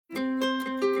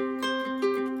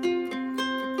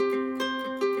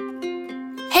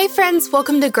friends,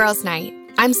 welcome to Girls Night.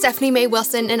 I'm Stephanie Mae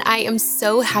Wilson, and I am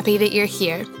so happy that you're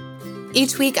here.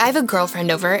 Each week, I have a girlfriend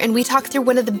over, and we talk through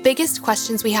one of the biggest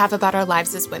questions we have about our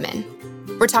lives as women.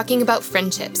 We're talking about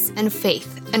friendships and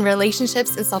faith and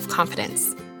relationships and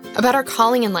self-confidence, about our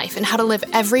calling in life and how to live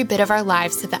every bit of our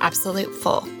lives to the absolute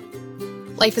full.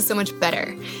 Life is so much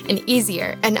better and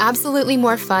easier and absolutely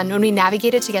more fun when we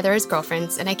navigate it together as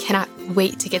girlfriends, and I cannot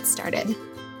wait to get started.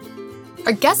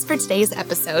 Our guest for today's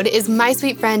episode is my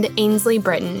sweet friend, Ainsley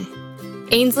Britton.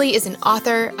 Ainsley is an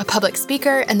author, a public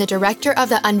speaker, and the director of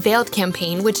the Unveiled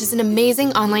campaign, which is an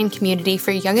amazing online community for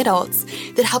young adults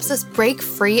that helps us break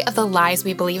free of the lies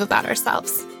we believe about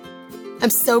ourselves.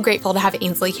 I'm so grateful to have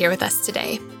Ainsley here with us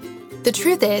today. The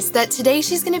truth is that today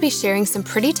she's going to be sharing some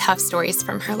pretty tough stories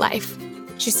from her life.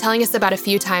 She's telling us about a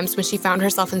few times when she found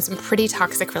herself in some pretty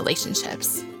toxic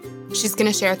relationships. She's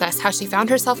going to share with us how she found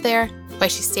herself there, why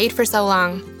she stayed for so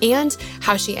long, and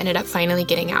how she ended up finally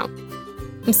getting out.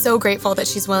 I'm so grateful that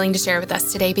she's willing to share with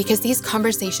us today because these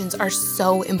conversations are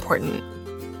so important.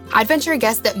 I'd venture a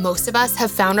guess that most of us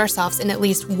have found ourselves in at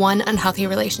least one unhealthy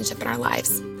relationship in our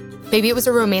lives. Maybe it was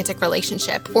a romantic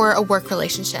relationship, or a work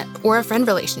relationship, or a friend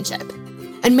relationship.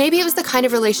 And maybe it was the kind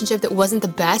of relationship that wasn't the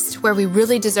best, where we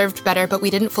really deserved better, but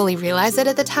we didn't fully realize it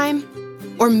at the time.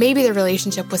 Or maybe the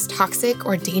relationship was toxic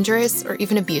or dangerous or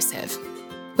even abusive.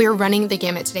 We are running the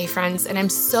gamut today, friends, and I'm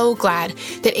so glad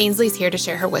that Ainsley's here to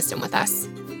share her wisdom with us.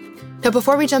 Now,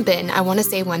 before we jump in, I want to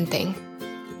say one thing.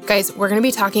 Guys, we're going to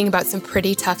be talking about some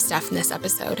pretty tough stuff in this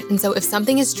episode, and so if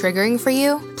something is triggering for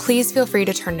you, please feel free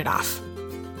to turn it off.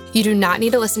 You do not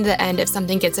need to listen to the end if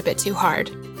something gets a bit too hard.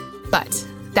 But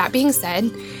that being said,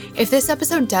 if this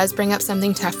episode does bring up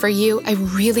something tough for you, I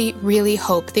really, really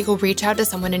hope that you'll reach out to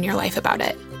someone in your life about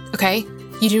it, okay?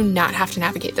 You do not have to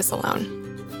navigate this alone.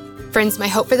 Friends, my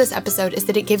hope for this episode is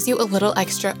that it gives you a little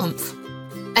extra oomph.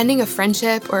 Ending a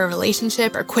friendship or a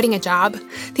relationship or quitting a job,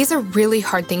 these are really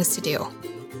hard things to do,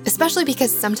 especially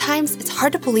because sometimes it's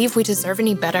hard to believe we deserve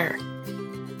any better.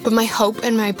 But my hope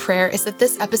and my prayer is that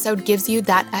this episode gives you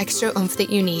that extra oomph that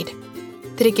you need,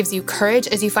 that it gives you courage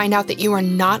as you find out that you are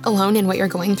not alone in what you're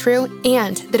going through,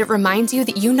 and that it reminds you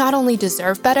that you not only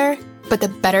deserve better, but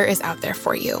that better is out there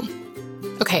for you.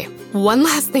 Okay, one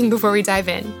last thing before we dive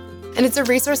in, and it's a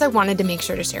resource I wanted to make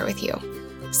sure to share with you.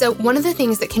 So one of the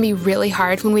things that can be really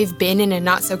hard when we've been in a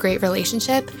not so great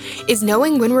relationship is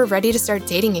knowing when we're ready to start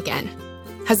dating again.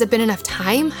 Has it been enough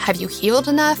time? Have you healed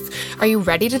enough? Are you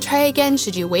ready to try again?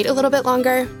 Should you wait a little bit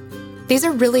longer? These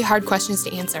are really hard questions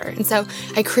to answer, and so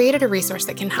I created a resource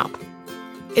that can help.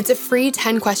 It's a free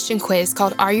 10-question quiz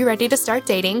called Are You Ready to Start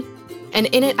Dating? And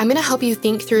in it, I'm going to help you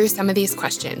think through some of these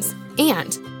questions.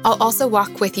 And I'll also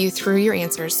walk with you through your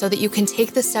answers so that you can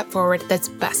take the step forward that's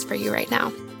best for you right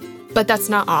now. But that's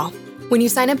not all. When you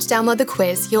sign up to download the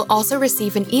quiz, you'll also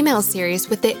receive an email series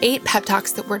with the 8 pep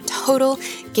talks that were total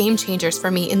game changers for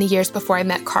me in the years before I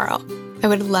met Carl. I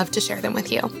would love to share them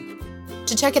with you.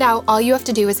 To check it out, all you have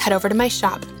to do is head over to my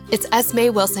shop. It's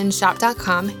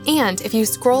smaywilsonshop.com, and if you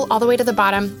scroll all the way to the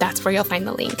bottom, that's where you'll find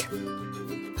the link.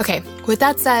 Okay, with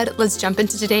that said, let's jump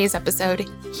into today's episode.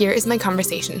 Here is my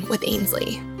conversation with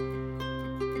Ainsley.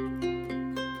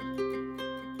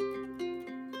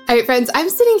 All right, friends, I'm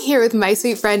sitting here with my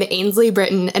sweet friend, Ainsley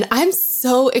Britton, and I'm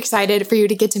so excited for you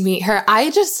to get to meet her.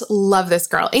 I just love this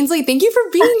girl. Ainsley, thank you for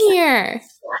being here.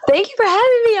 Thank you for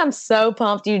having me. I'm so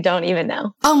pumped. You don't even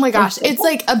know. Oh my gosh. It's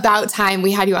like about time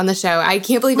we had you on the show. I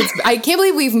can't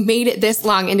believe we've made it this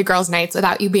long into Girls Nights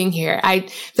without you being here. I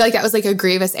feel like that was like a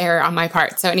grievous error on my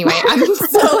part. So anyway, I'm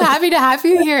so happy to have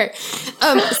you here.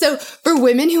 So for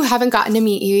women who haven't gotten to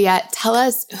meet you yet, tell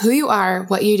us who you are,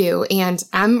 what you do. And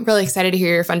I'm really excited to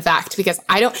hear your fun fact because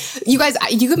you guys,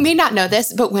 you may not know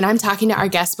this, but when I'm talking to our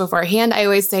guests beforehand, I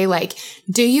always say like,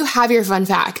 do you have your fun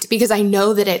fact? Because I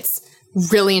know that it's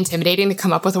really intimidating to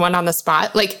come up with one on the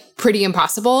spot, like pretty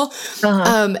impossible.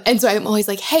 And so I'm always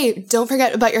like, hey, don't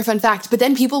forget about your fun fact. But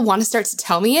then people want to start to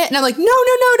tell me it. And I'm like, no,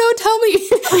 don't tell me.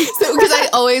 So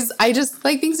because I just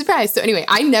like being surprised. So anyway,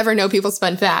 I never know people's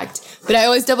fun fact, but I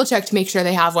always double check to make sure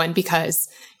they have one because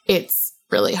it's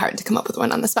really hard to come up with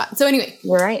one on the spot. So anyway,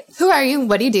 you're right. Who are you?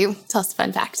 What do you do? Tell us a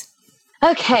fun fact.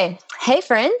 Okay. Hey,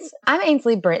 friends. I'm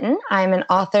Ainsley Britton. I'm an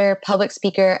author, public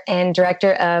speaker, and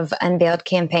director of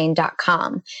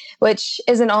UnveiledCampaign.com, which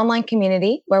is an online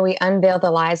community where we unveil the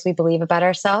lies we believe about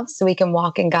ourselves so we can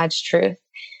walk in God's truth.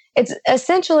 It's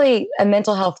essentially a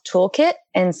mental health toolkit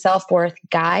and self-worth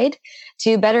guide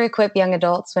to better equip young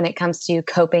adults when it comes to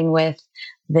coping with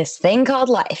this thing called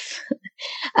life.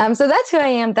 So that's who I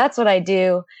am. That's what I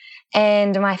do.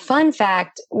 And my fun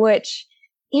fact, which,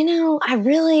 I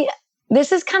really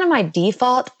this is kind of my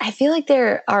default. I feel like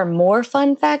there are more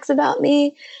fun facts about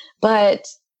me, but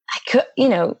I could,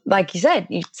 like you said,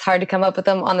 it's hard to come up with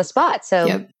them on the spot. So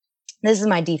Yep. This is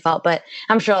my default, but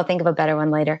I'm sure I'll think of a better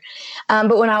one later.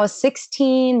 But when I was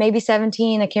 16, maybe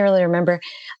 17, I can't really remember,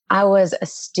 I was a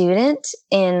student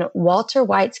in Walter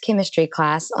White's chemistry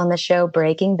class on the show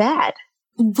Breaking Bad.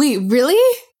 Wait,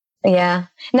 really? Yeah.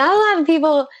 Not a lot of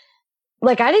people,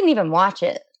 I didn't even watch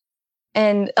it.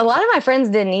 And a lot of my friends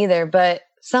didn't either, but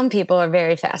some people are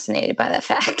very fascinated by that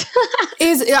fact.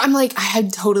 I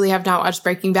totally have not watched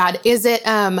Breaking Bad. Is it,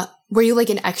 were you like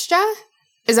an extra?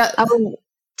 Is that?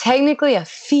 Technically a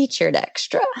featured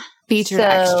extra.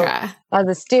 Extra. I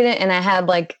was a student and I had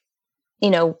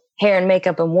hair and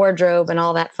makeup and wardrobe and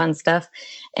all that fun stuff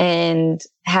and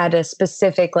had a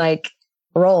specific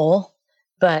role.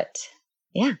 But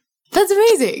yeah. That's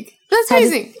amazing.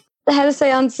 I had to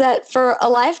stay on set for a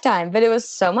lifetime, but it was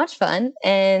so much fun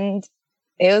and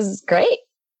it was great.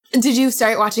 Did you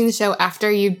start watching the show after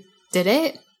you did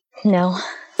it? No.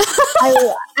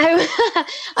 I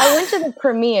went to the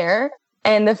premiere.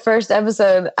 And the first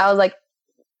episode, I was like,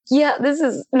 yeah, this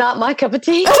is not my cup of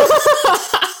tea. So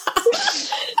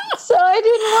I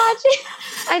didn't watch it.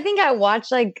 I think I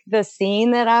watched the scene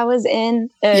that I was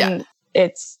in. And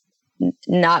it's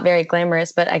not very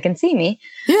glamorous, but I can see me.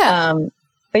 Yeah.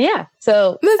 But yeah,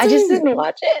 so I just didn't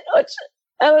watch it. Which,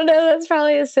 I don't know, that's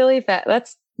probably a silly fact.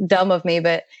 That's dumb of me,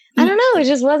 but I don't know. It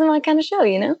just wasn't my kind of show,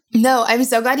 No, I'm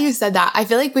so glad you said that. I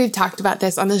feel like we've talked about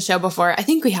this on the show before. I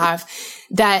think we have,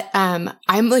 that I'm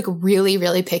really,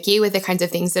 really picky with the kinds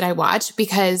of things that I watch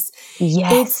because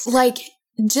it's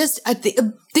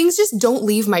things just don't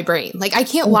leave my brain. I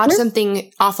can't watch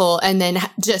something awful and then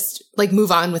just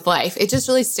move on with life. It just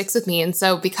really sticks with me. And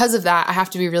so because of that, I have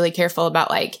to be really careful about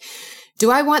do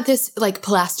I want this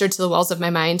plastered to the walls of my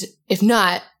mind? If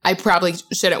not, I probably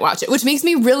shouldn't watch it, which makes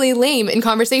me really lame in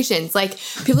conversations.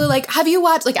 People are like, have you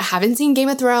watched, I haven't seen Game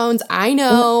of Thrones. I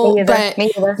know, me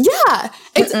either. Yeah.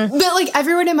 But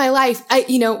everyone in my life,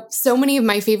 so many of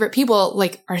my favorite people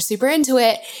are super into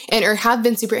it or have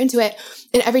been super into it.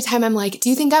 And every time I'm like, do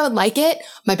you think I would like it?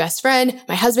 My best friend,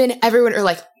 my husband, everyone are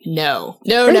like, no.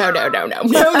 You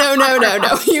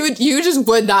just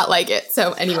would not like it.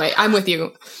 So anyway, I'm with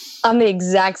you. I'm the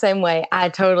exact same way. I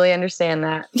totally understand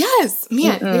that. Yes,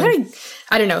 man.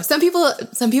 I don't know. Some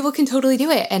people can totally do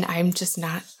it, and I'm just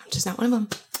not one of them.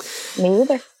 Me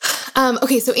either.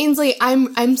 Okay, so Ainsley,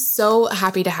 I'm so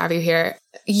happy to have you here.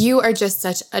 You are just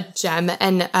such a gem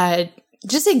and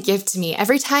just a gift to me.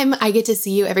 Every time I get to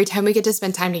see you, every time we get to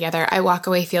spend time together, I walk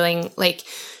away feeling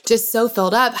just so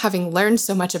filled up, having learned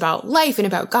so much about life and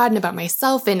about God and about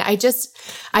myself. And I just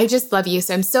love you.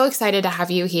 So I'm so excited to have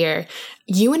you here.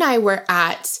 You and I were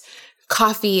at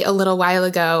coffee a little while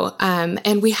ago,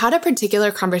 and we had a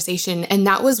particular conversation, and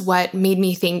that was what made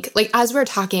me think, as we were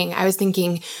talking, I was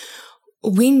thinking,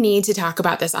 we need to talk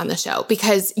about this on the show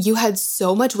because you had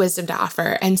so much wisdom to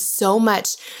offer and so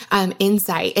much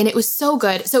insight, and it was so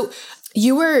good. So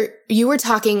you were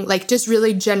talking just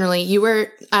really generally, you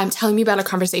were telling me about a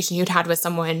conversation you'd had with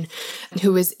someone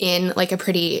who was in a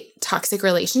pretty toxic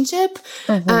relationship.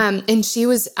 Mm-hmm. And she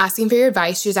was asking for your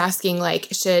advice. She was asking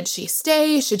should she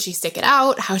stay? Should she stick it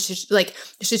out? How should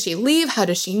she leave? How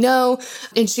does she know?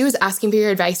 And she was asking for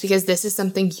your advice because this is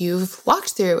something you've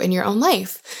walked through in your own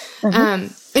life.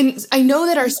 Mm-hmm. And I know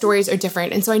that our stories are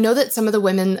different. And so I know that some of the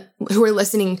women who are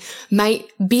listening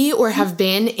might be or have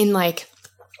been in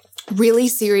really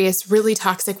serious, really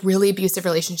toxic, really abusive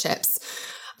relationships.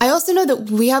 I also know that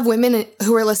we have women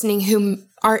who are listening who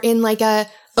are in a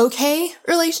okay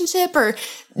relationship or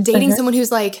dating someone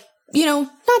who's not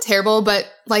terrible,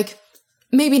 but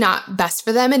maybe not best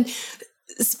for them. And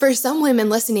for some women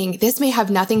listening, this may have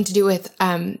nothing to do with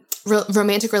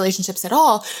romantic relationships at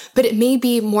all, but it may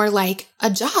be more like a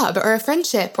job or a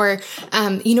friendship or,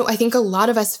 I think a lot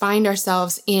of us find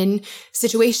ourselves in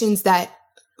situations that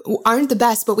aren't the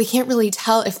best, but we can't really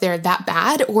tell if they're that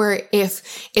bad or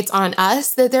if it's on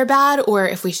us that they're bad or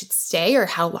if we should stay or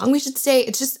how long we should stay.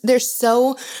 It's just, there's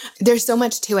so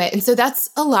much to it. And so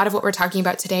that's a lot of what we're talking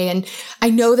about today. And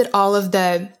I know that all of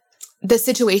the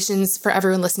situations for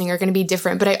everyone listening are going to be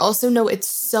different, but I also know it's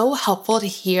so helpful to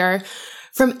hear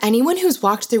from anyone who's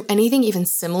walked through anything even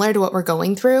similar to what we're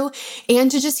going through and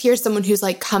to just hear someone who's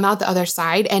come out the other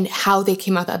side and how they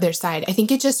came out the other side. I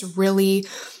think it just really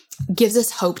gives us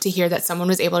hope to hear that someone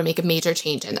was able to make a major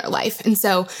change in their life. And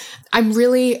so I'm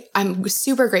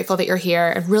super grateful that you're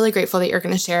here. I'm really grateful that you're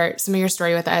going to share some of your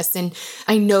story with us. And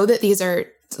I know that these are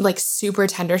super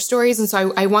tender stories. And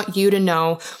so I want you to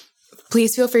know,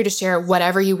 please feel free to share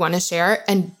whatever you want to share.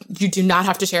 And you do not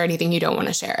have to share anything you don't want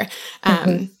to share.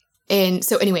 And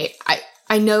so anyway,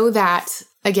 I know that,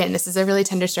 again, this is a really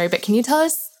tender story, but can you tell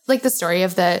us like the story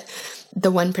of the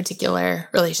one particular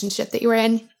relationship that you were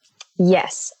in?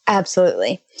 Yes,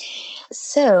 absolutely.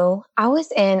 So I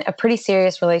was in a pretty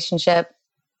serious relationship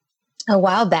a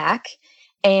while back.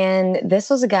 And this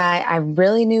was a guy I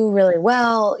really knew really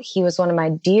well. He was one of my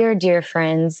dear, dear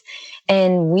friends.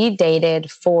 And we dated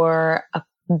for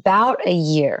about a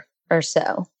year or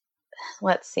so.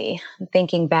 Let's see, I'm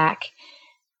thinking back.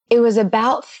 It was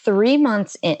about 3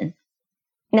 months in.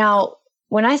 Now,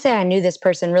 when I say I knew this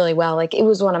person really well, like it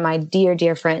was one of my dear,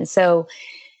 dear friends. So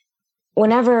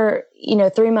whenever,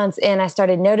 3 months in, I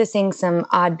started noticing some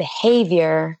odd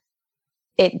behavior,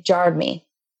 it jarred me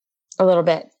a little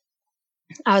bit.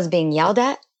 I was being yelled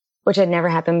at, which had never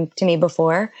happened to me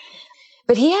before.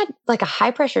 But he had like a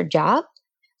high pressure job.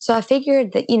 So I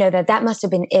figured that, that must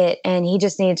have been it. And he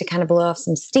just needed to kind of blow off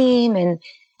some steam. And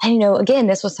again,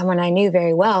 this was someone I knew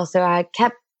very well. So I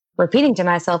kept repeating to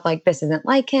myself, like, this isn't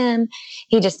like him.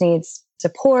 He just needs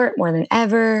support more than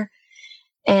ever.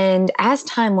 And as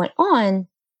time went on,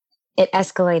 it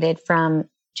escalated from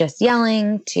just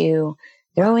yelling to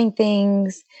throwing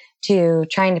things to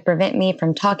trying to prevent me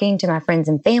from talking to my friends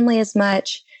and family as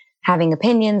much, having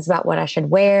opinions about what I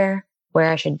should wear,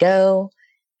 where I should go,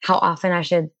 how often I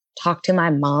should talk to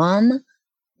my mom,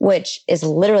 which is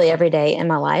literally every day in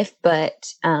my life,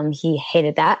 but he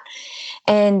hated that.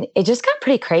 And it just got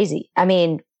pretty crazy. I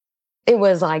mean, it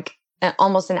was like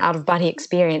almost an out-of-body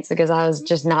experience because I was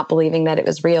just not believing that it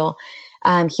was real.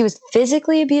 He was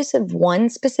physically abusive one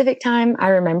specific time, I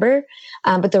remember,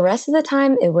 but the rest of the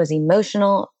time it was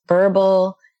emotional,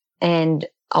 verbal, and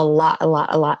a lot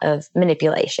of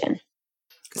manipulation.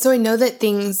 So I know that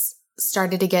things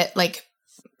started to get like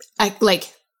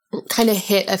kind of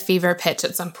hit a fever pitch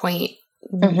at some point.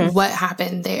 Mm-hmm. What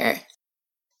happened there?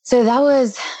 So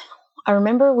I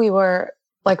remember we were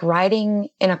like riding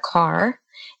in a car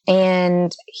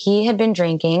and he had been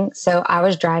drinking. So I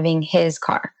was driving his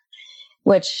car,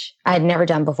 which I had never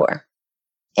done before.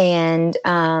 And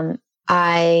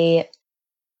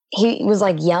he was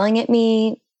like yelling at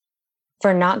me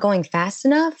for not going fast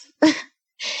enough.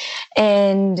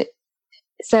 And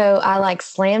so I like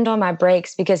slammed on my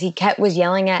brakes because he was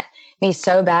yelling at me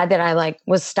so bad that I like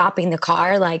was stopping the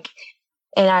car, and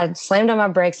I slammed on my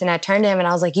brakes and I turned to him and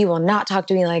I was like, you will not talk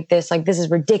to me like this. Like, this is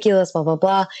ridiculous, blah, blah,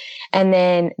 blah. And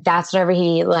then that's whenever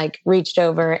he like reached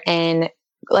over and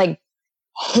like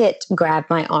grabbed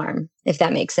my arm, if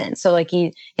that makes sense. So like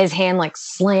his hand like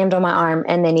slammed on my arm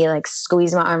and then he like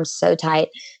squeezed my arm so tight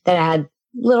that I had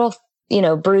little,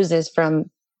 bruises from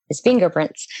his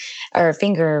fingerprints or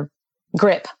finger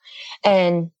grip.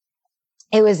 And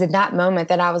it was in that moment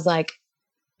that I was like,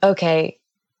 okay,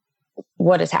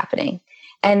 what is happening?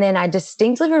 And then I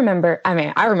distinctly remember,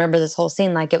 I remember this whole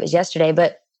scene like it was yesterday,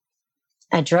 but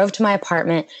I drove to my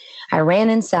apartment. I ran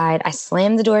inside. I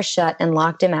slammed the door shut and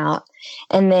locked him out.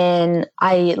 And then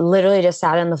I literally just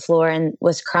sat on the floor and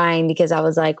was crying because I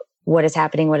was like, what is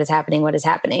happening? What is happening? What is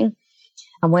happening?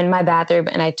 I went in my bathroom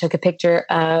and I took a picture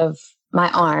of my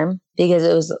arm because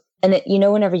it was, and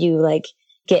whenever you like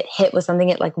get hit with something,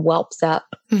 it like whelps up.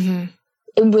 Mm-hmm.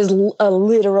 It was a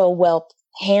literal whelp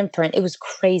handprint. It was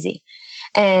crazy.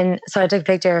 And so I took a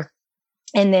picture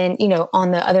and then,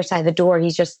 on the other side of the door,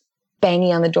 he's just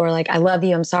banging on the door like, I love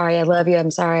you. I'm sorry. I love you.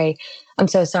 I'm sorry. I'm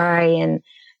so sorry. And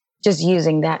just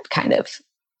using that kind of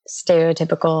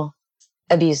stereotypical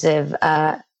abusive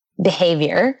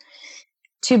behavior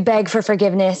to beg for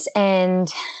forgiveness.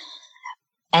 And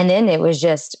then it was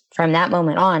just from that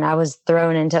moment on, I was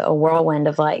thrown into a whirlwind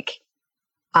of like,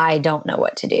 I don't know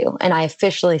what to do. And I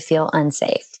officially feel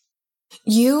unsafe.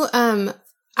 You,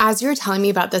 as you were telling me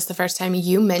about this the first time,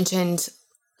 you mentioned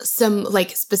some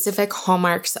like specific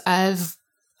hallmarks of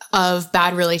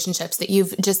bad relationships that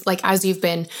you've just like, as you've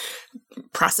been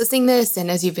processing this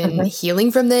and as you've been mm-hmm.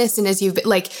 healing from this and as you've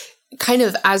like kind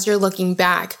of as you're looking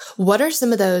back, what are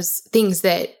some of those things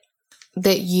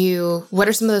what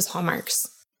are some of those hallmarks?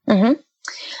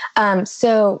 Mm-hmm.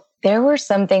 So there were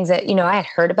some things that, I had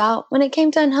heard about when it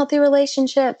came to unhealthy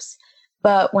relationships,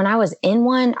 but when I was in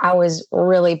one, I was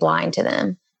really blind to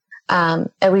them.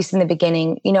 At least in the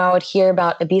beginning, I would hear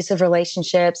about abusive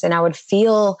relationships and I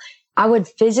would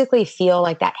physically feel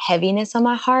like that heaviness on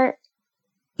my heart,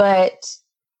 but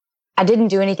I didn't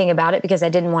do anything about it because I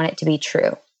didn't want it to be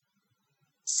true.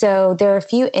 So there are a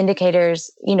few indicators,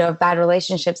 of bad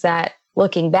relationships that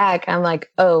looking back, I'm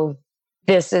like, oh,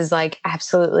 this is like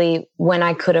absolutely when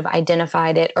I could have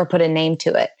identified it or put a name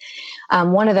to it.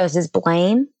 One of those is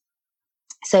blame.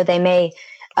 So they may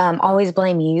always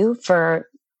blame you for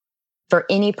for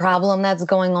any problem that's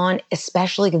going on,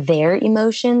 especially their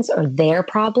emotions or their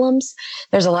problems.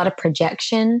 There's a lot of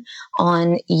projection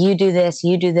on you do this,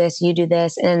 you do this, you do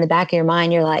this. And in the back of your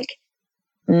mind, you're like,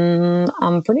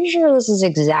 I'm pretty sure this is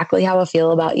exactly how I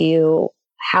feel about you.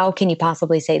 How can you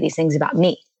possibly say these things about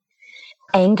me?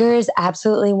 Anger is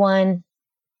absolutely one.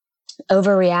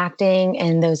 Overreacting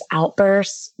and those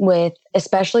outbursts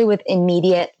especially with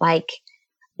immediate like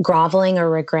groveling or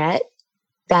regret,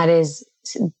 that is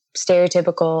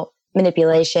stereotypical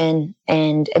manipulation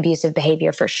and abusive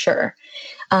behavior for sure.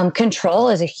 Control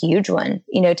is a huge one,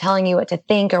 telling you what to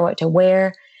think or what to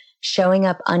wear, showing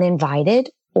up uninvited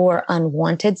or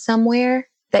unwanted somewhere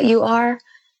that you are.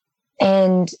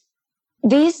 And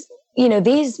these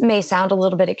may sound a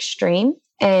little bit extreme,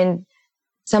 and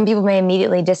some people may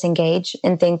immediately disengage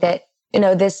and think that, I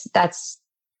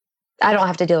don't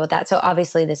have to deal with that. So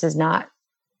obviously this is not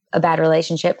a bad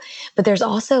relationship, but there's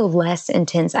also less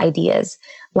intense ideas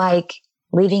like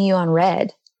leaving you on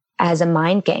red as a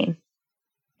mind game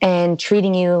and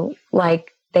treating you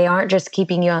like they aren't just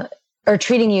keeping you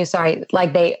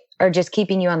like they are just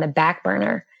keeping you on the back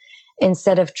burner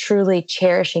instead of truly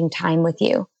cherishing time with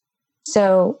you.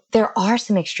 So there are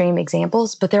some extreme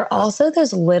examples, but there are also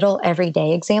those little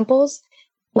everyday examples.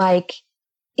 Like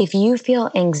if you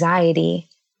feel anxiety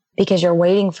because you're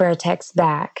waiting for a text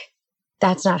back,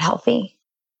 that's not healthy.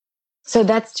 So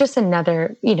that's just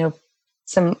another,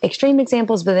 some extreme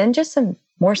examples, but then just some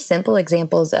more simple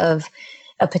examples of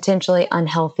a potentially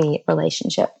unhealthy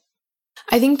relationship.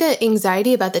 I think the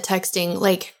anxiety about the texting,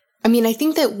 I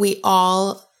think that we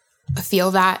all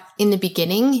feel that in the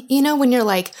beginning, when you're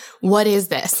like, what is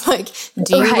this? Like,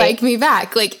 do you like me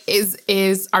back? Like,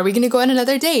 are we going to go on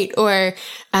another date? Or,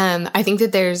 I think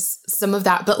that there's some of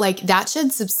that, but like that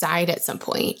should subside at some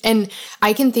point. And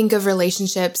I can think of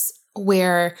relationships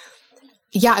where,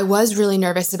 I was really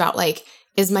nervous about like,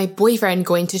 is my boyfriend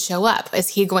going to show up? Is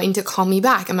he going to call me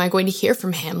back? Am I going to hear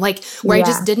from him? Like where I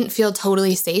just didn't feel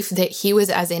totally safe that he was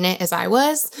as in it as I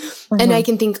was. Mm-hmm. And I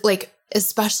can think like,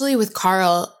 especially with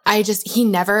Carl, he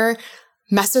never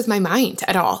messed with my mind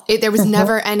at all. There was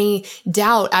never any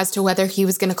doubt as to whether he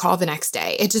was going to call the next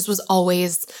day. It just was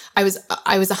always, I was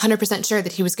 100% sure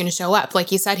that he was going to show up like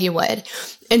he said he would.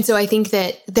 And so I think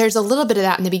that there's a little bit of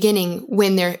that in the beginning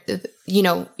when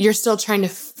you're still trying to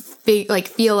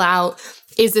feel out,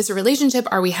 is this a relationship?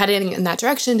 Are we heading in that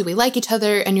direction? Do we like each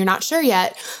other? And you're not sure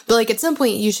yet. But like at some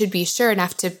point you should be sure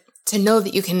enough to know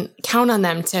that you can count on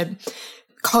them to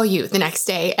call you the next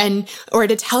day or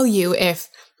to tell you if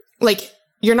like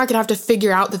you're not going to have to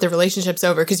figure out that the relationship's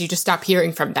over because you just stop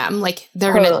hearing from them. Like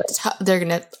they're going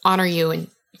to honor you and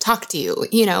talk to you,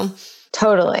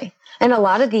 Totally. And a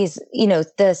lot of these,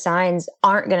 the signs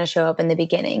aren't going to show up in the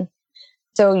beginning.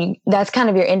 So that's kind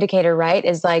of your indicator, right?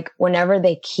 Is like whenever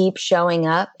they keep showing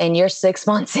up and you're 6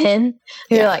 months in,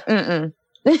 you're like,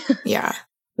 yeah,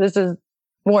 this is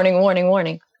warning, warning,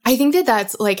 warning. I think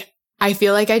that's like, I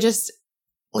feel like I just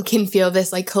can feel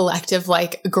this like collective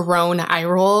like groan eye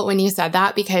roll when you said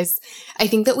that, because I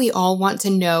think that we all want to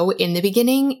know in the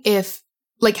beginning if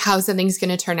like how something's going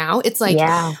to turn out. It's like,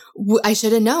 I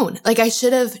should have known. Like I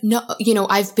should have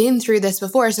I've been through this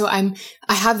before. So I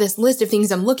have this list of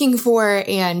things I'm looking for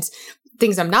and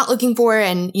things I'm not looking for.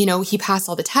 And, he passed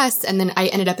all the tests and then I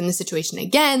ended up in the situation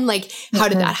again. Like how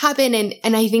did that happen?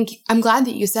 And I think I'm glad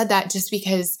that you said that, just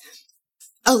because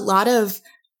a lot of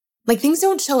like things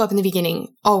don't show up in the beginning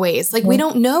always. Like we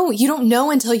don't know. You don't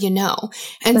know until you know.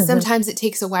 And sometimes it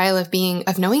takes a while of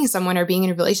knowing someone or being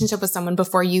in a relationship with someone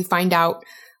before you find out,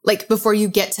 like before you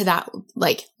get to that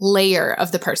like layer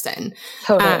of the person.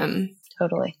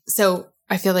 Totally. So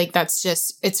I feel like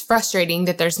it's frustrating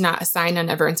that there's not a sign on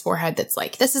everyone's forehead that's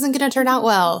like, this isn't going to turn out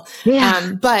well.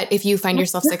 Yeah. But if you find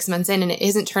yourself 6 months in and it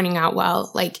isn't turning out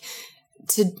well, like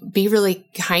to be really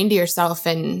kind to yourself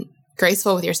and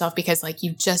graceful with yourself, because like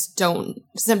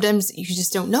sometimes you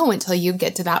just don't know until you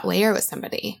get to that layer with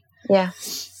somebody. Yeah.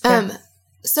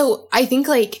 So I think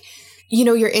like,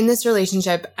 you're in this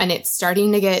relationship and it's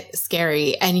starting to get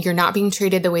scary and you're not being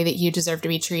treated the way that you deserve to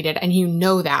be treated. And you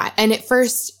know that. And at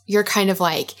first you're kind of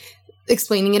like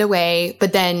explaining it away,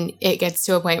 but then it gets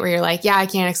to a point where you're like, I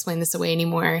can't explain this away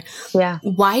anymore. Yeah.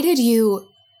 Why did you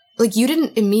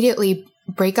didn't immediately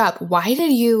break up? Why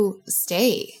did you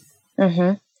stay?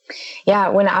 Mm-hmm. Yeah,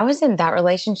 when I was in that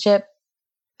relationship,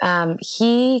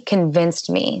 he convinced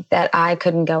me that I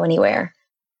couldn't go anywhere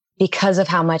because of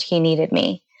how much he needed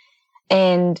me.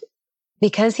 And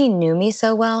because he knew me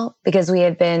so well, because we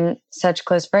had been such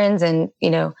close friends and,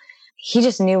 he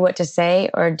just knew what to say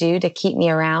or do to keep me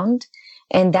around.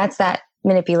 And that's that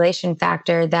manipulation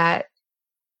factor that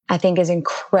I think is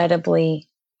incredibly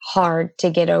hard to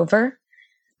get over.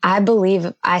 I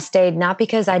believe I stayed not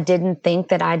because I didn't think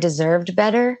that I deserved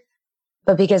better,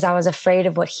 but because I was afraid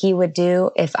of what he would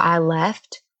do if I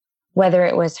left, whether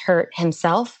it was hurt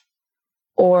himself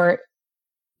or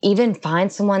even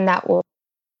find someone that will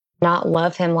not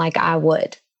love him like I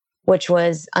would, which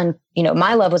was,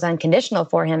 my love was unconditional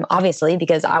for him, obviously,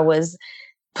 because I was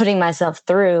putting myself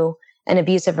through an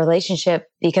abusive relationship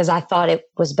because I thought it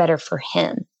was better for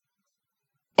him.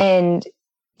 And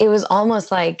it was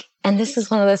almost like, and this is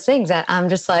one of those things that I'm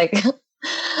just like,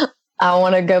 I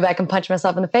want to go back and punch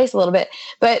myself in the face a little bit,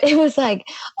 but it was like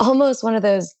almost one of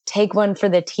those take one for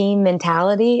the team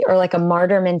mentality or like a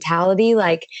martyr mentality.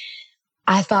 Like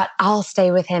I thought I'll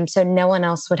stay with him so no one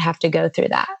else would have to go through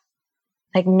that.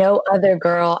 Like no other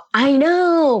girl. I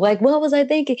know, like what was I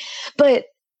thinking? But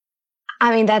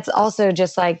I mean, that's also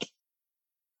just like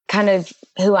kind of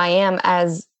who I am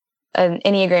as an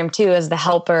Enneagram 2, as the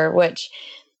helper, which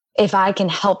if I can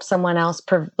help someone else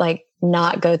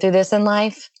not go through this in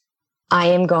life, I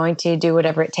am going to do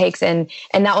whatever it takes. And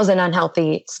that was an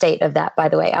unhealthy state of that, by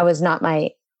the way. I was not my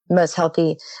most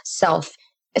healthy self.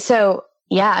 So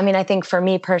yeah, I mean, I think for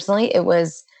me personally, it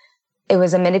was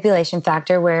a manipulation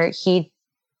factor where he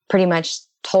pretty much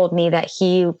told me that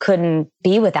he couldn't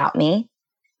be without me.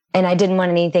 And I didn't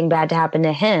want anything bad to happen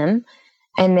to him.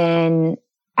 And then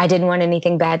I didn't want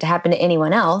anything bad to happen to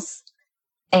anyone else.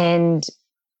 And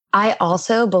I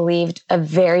also believed a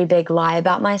very big lie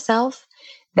about myself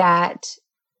that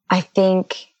I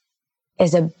think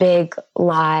is a big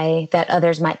lie that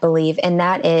others might believe. And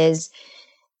that is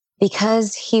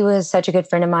because he was such a good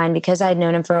friend of mine, because I'd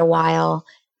known him for a while,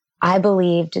 I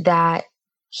believed that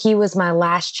he was my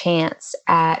last chance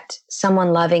at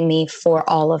someone loving me for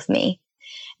all of me.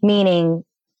 Meaning,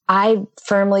 I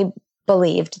firmly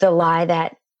believed the lie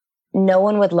that no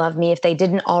one would love me if they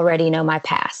didn't already know my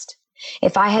past.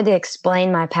 If I had to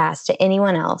explain my past to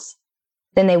anyone else,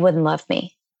 then they wouldn't love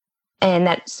me.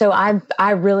 And so I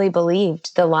really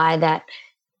believed the lie that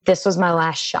this was my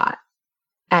last shot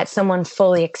at someone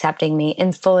fully accepting me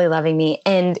and fully loving me.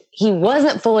 And he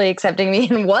wasn't fully accepting me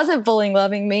and wasn't fully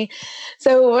loving me.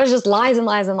 So it was just lies and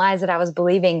lies and lies that I was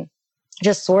believing,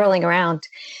 just swirling around.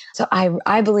 So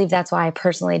I believe that's why I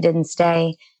personally didn't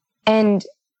stay. And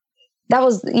that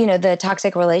was, the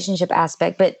toxic relationship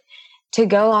aspect. But to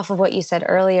go off of what you said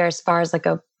earlier, as far as like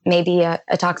maybe a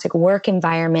toxic work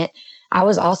environment, I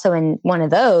was also in one of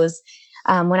those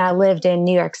when I lived in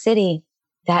New York City.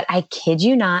 That I kid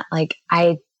you not, like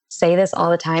I say this all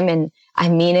the time and I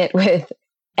mean it with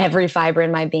every fiber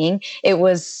in my being. It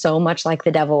was so much like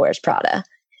The Devil Wears Prada.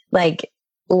 Like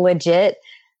legit,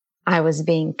 I was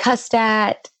being cussed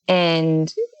at,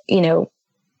 and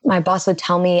my boss would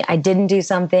tell me I didn't do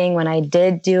something when I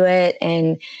did do it,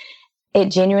 and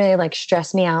it genuinely like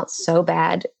stressed me out so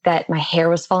bad that my hair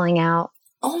was falling out.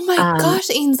 Oh my gosh,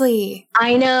 Ainsley.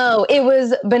 I know. It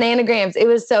was bananagrams. It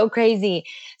was so crazy.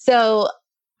 So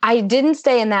I didn't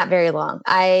stay in that very long.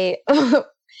 I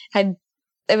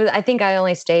think I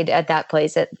only stayed at that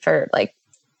place for like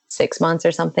 6 months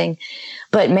or something.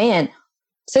 But man,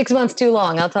 6 months too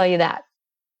long, I'll tell you that.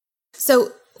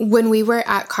 So when we were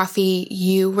at coffee,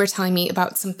 you were telling me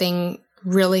about something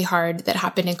really hard that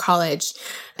happened in college.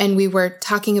 And we were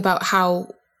talking about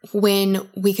how when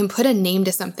we can put a name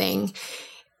to something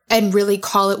and really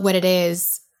call it what it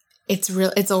is, it's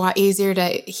a lot easier to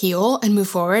heal and move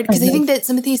forward. Because I think that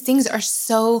some of these things are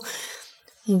so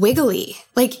wiggly.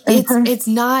 Like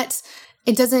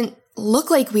it doesn't look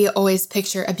like we always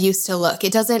picture abuse to look.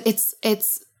 It doesn't,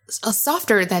 it's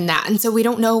softer than that. And so we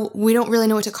don't really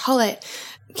know what to call it.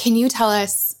 Can you tell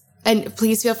us, and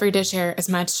please feel free to share as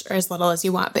much or as little as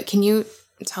you want, but can you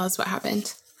tell us what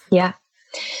happened? Yeah.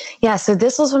 Yeah. So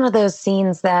this was one of those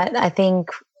scenes that I think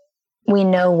we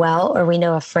know well, or we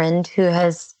know a friend who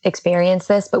has experienced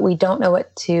this, but we don't know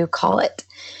what to call it.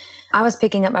 I was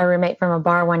picking up my roommate from a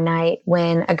bar one night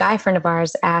when a guy friend of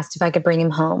ours asked if I could bring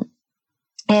him home.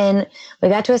 And we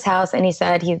got to his house and he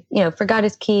said he, forgot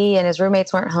his key and his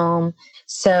roommates weren't home.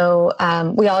 So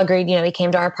we all agreed, he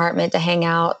came to our apartment to hang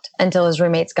out until his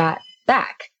roommates got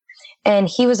back. And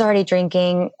he was already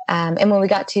drinking. And when we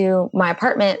got to my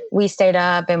apartment, we stayed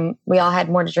up and we all had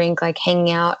more to drink, like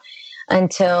hanging out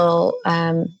until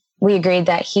we agreed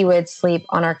that he would sleep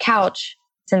on our couch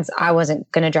since I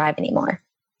wasn't going to drive anymore.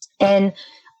 And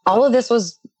all of this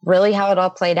was really how it all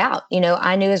played out.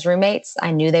 I knew his roommates.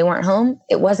 I knew they weren't home.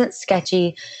 It wasn't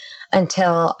sketchy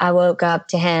until I woke up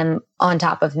to him on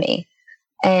top of me.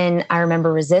 And I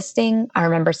remember resisting. I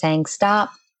remember saying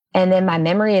stop. And then my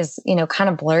memory is, kind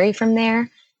of blurry from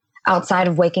there, outside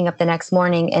of waking up the next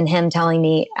morning and him telling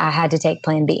me I had to take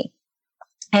plan B.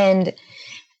 And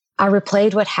I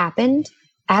replayed what happened.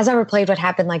 As I replayed what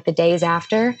happened, like the days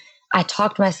after, I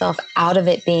talked myself out of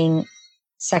it being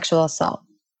sexual assault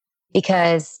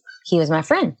because he was my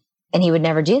friend and he would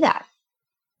never do that.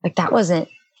 Like that wasn't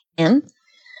him.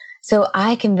 So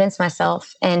I convinced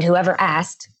myself and whoever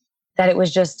asked that it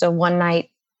was just a one night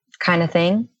kind of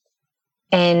thing.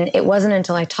 And it wasn't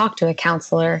until I talked to a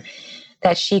counselor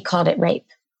that she called it rape.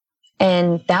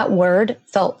 And that word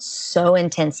felt so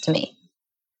intense to me.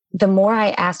 The more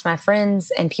I asked my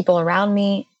friends and people around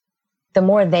me, the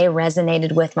more they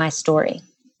resonated with my story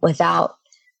without,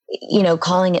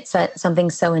 calling it something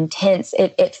so intense.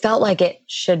 It felt like it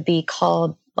should be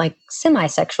called like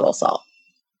semi-sexual assault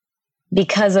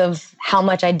because of how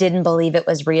much I didn't believe it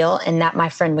was real and that my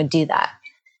friend would do that.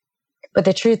 But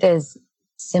the truth is,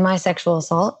 semi-sexual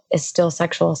assault is still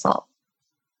sexual assault.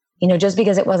 Just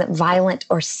because it wasn't violent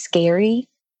or scary,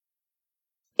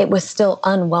 it was still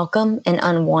unwelcome and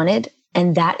unwanted.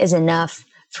 And that is enough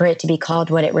for it to be called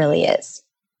what it really is.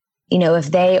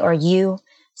 If they or you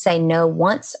say no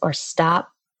once or stop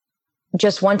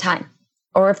just one time,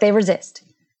 or if they resist,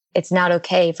 it's not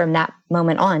okay from that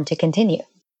moment on to continue.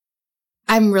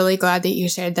 I'm really glad that you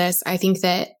shared this. I think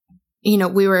that,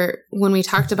 when we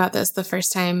talked about this the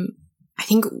first time, I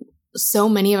think so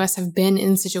many of us have been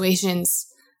in situations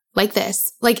like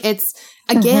this. Like it's,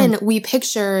 again, we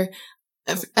picture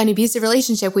an abusive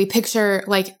relationship. We picture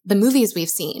like the movies we've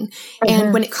seen.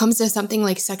 And when it comes to something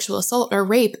like sexual assault or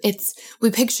rape,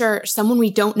 we picture someone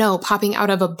we don't know popping out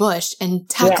of a bush and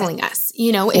tackling us.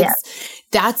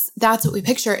 That's what we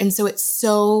picture. And so it's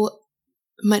so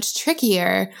much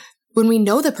trickier when we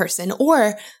know the person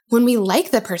or when we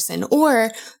like the person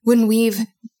or when we've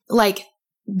like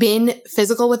been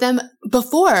physical with them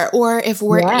before, or if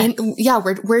we're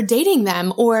we're dating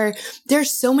them, or there's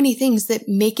so many things that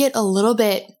make it a little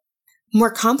bit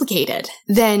more complicated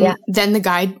than the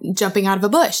guy jumping out of a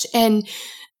bush.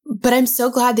 But I'm so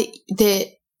glad that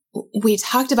we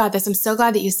talked about this. I'm so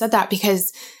glad that you said that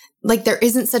because like there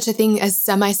isn't such a thing as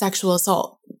semi-sexual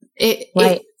assault.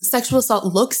 Sexual assault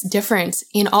looks different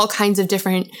in all kinds of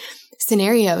different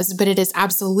scenarios, but it is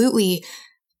absolutely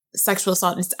sexual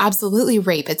assault. It's absolutely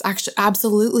rape. It's actually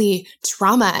absolutely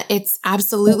trauma. It's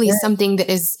absolutely something that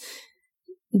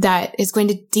is going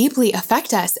to deeply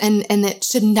affect us and that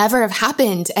should never have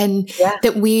happened. And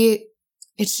that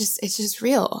it's just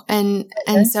real. And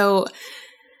so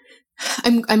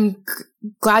I'm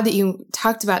glad that you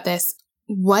talked about this.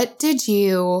 What did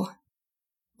you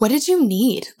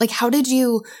need? Like, how did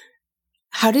you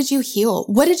heal?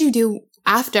 What did you do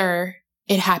after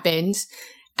it happened?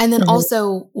 And then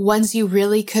also, once you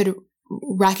really could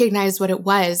recognize what it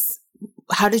was,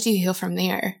 how did you heal from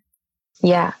there?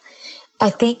 Yeah. I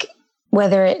think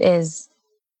whether it is,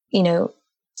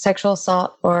 sexual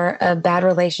assault or a bad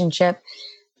relationship,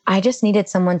 I just needed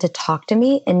someone to talk to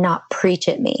me and not preach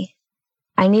at me.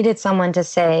 I needed someone to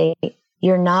say,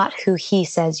 you're not who he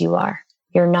says you are.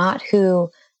 You're not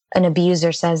who an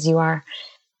abuser says you are.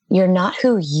 You're not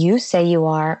who you say you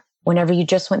are whenever you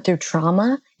just went through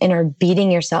trauma and are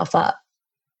beating yourself up,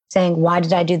 saying, why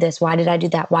did I do this? Why did I do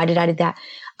that? Why did I do that?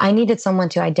 I needed someone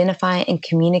to identify and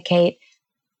communicate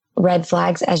red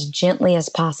flags as gently as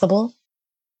possible.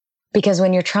 Because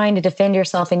when you're trying to defend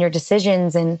yourself in your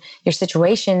decisions and your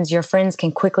situations, your friends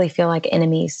can quickly feel like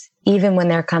enemies, even when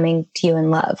they're coming to you in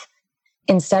love.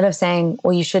 Instead of saying,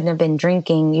 well, you shouldn't have been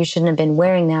drinking, you shouldn't have been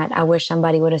wearing that, I wish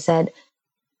somebody would have said,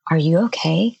 are you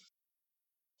okay?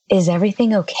 Is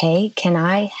everything okay? Can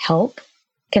I help?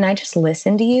 Can I just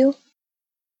listen to you?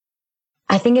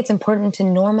 I think it's important to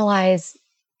normalize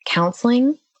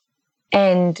counseling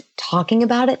and talking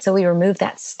about it so we remove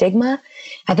that stigma.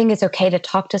 I think it's okay to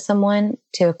talk to someone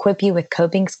to equip you with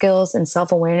coping skills and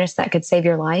self-awareness that could save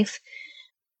your life.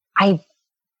 I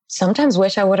sometimes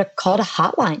wish I would have called a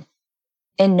hotline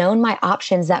and known my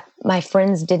options that my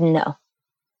friends didn't know.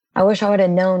 I wish I would have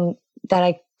known that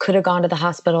I could have gone to the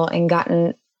hospital and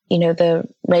gotten the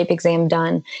rape exam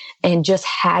done and just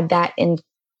had that in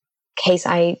case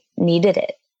I needed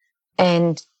it.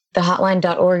 And the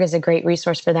hotline.org is a great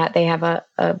resource for that. They have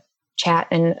a chat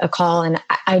and a call. And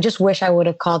I just wish I would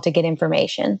have called to get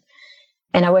information.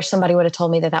 And I wish somebody would have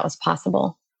told me that that was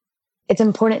possible. It's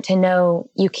important to know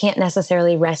you can't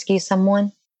necessarily rescue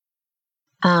someone,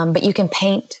 but you can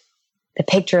paint the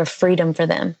picture of freedom for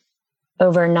them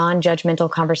over non-judgmental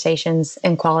conversations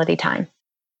and quality time.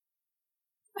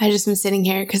 I just am sitting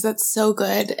here because that's so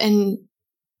good. And,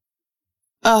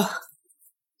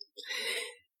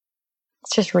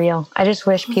 it's just real. I just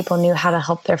wish people knew how to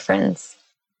help their friends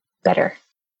better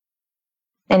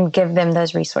and give them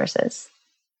those resources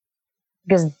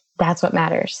because that's what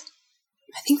matters.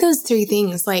 I think those three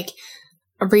things, like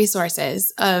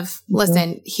resources of,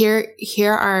 listen,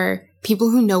 here are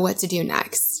people who know what to do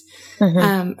next,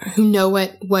 who know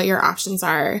what your options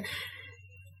are.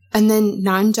 And then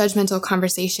non-judgmental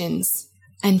conversations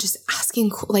and just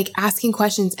asking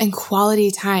questions and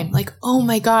quality time. Like, oh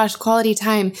my gosh, quality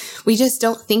time. We just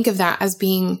don't think of that as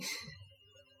being,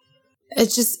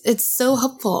 it's so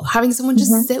helpful. Having someone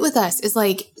just sit with us is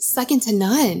like second to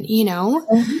none, you know?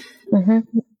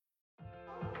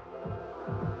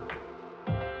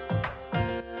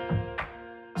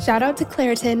 Shout out to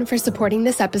Claritin for supporting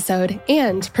this episode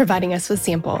and providing us with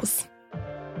samples.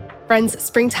 Friends,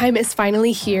 springtime is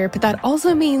finally here, but that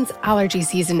also means allergy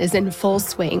season is in full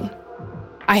swing.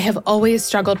 I have always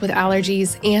struggled with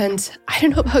allergies, and I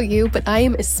don't know about you, but I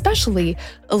am especially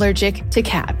allergic to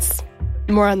cats.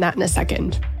 More on that in a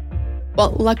second.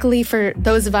 Well, luckily for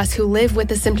those of us who live with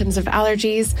the symptoms of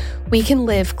allergies, we can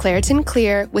live Claritin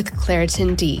Clear with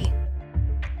Claritin D.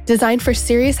 Designed for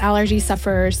serious allergy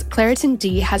sufferers, Claritin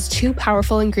D has 2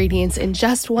 powerful ingredients in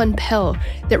just one pill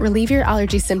that relieve your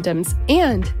allergy symptoms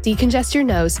and decongest your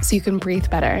nose so you can breathe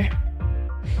better.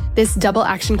 This double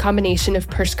action combination of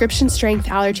prescription strength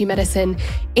allergy medicine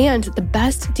and the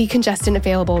best decongestant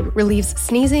available relieves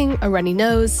sneezing, a runny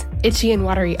nose, itchy and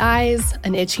watery eyes,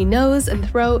 an itchy nose and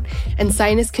throat, and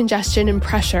sinus congestion and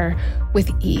pressure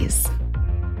with ease.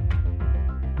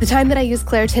 The time that I use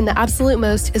Claritin the absolute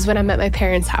most is when I'm at my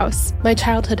parents' house, my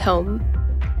childhood home.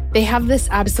 They have this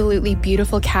absolutely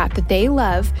beautiful cat that they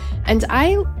love, and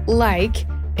I like,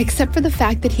 except for the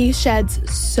fact that he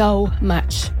sheds so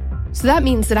much. So that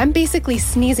means that I'm basically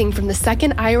sneezing from the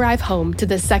second I arrive home to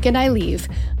the second I leave,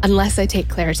 unless I take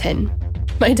Claritin.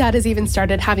 My dad has even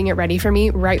started having it ready for me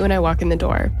right when I walk in the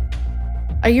door.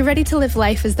 Are you ready to live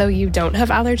life as though you don't have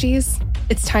allergies?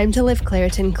 It's time to live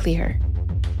Claritin Clear.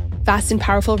 Fast and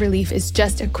powerful relief is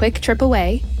just a quick trip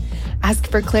away. Ask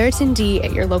for Claritin D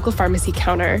at your local pharmacy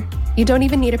counter. You don't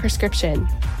even need a prescription.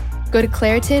 Go to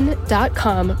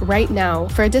Claritin.com right now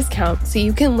for a discount so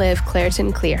you can live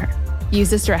Claritin Clear.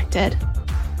 Use as directed.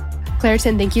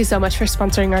 Claritin, thank you so much for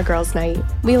sponsoring our girls' night.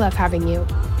 We love having you.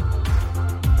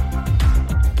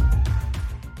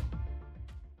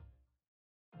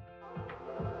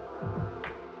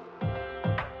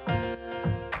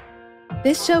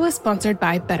 This show is sponsored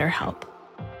by BetterHelp.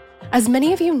 As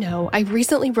many of you know, I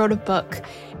recently wrote a book,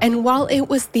 and while it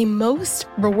was the most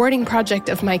rewarding project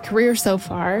of my career so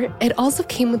far, it also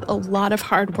came with a lot of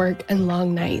hard work and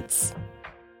long nights.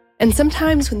 And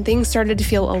sometimes when things started to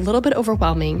feel a little bit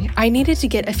overwhelming, I needed to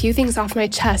get a few things off my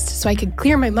chest so I could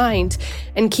clear my mind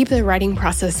and keep the writing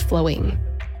process flowing.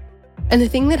 And the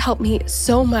thing that helped me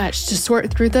so much to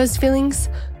sort through those feelings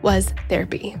was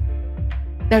therapy.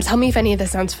 Now tell me if any of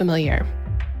this sounds familiar.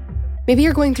 Maybe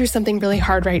you're going through something really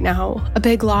hard right now, a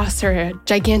big loss or a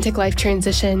gigantic life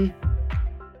transition.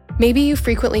 Maybe you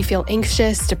frequently feel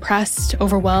anxious, depressed,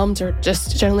 overwhelmed, or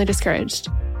just generally discouraged.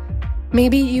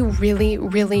 Maybe you really,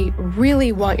 really,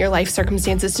 really want your life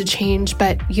circumstances to change,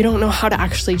 but you don't know how to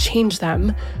actually change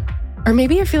them. Or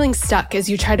maybe you're feeling stuck as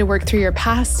you try to work through your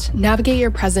past, navigate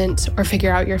your present, or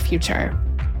figure out your future.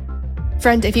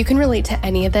 Friend, if you can relate to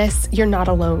any of this, you're not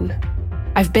alone.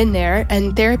 I've been there,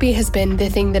 and therapy has been the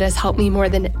thing that has helped me more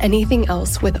than anything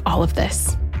else with all of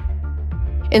this.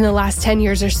 In the last 10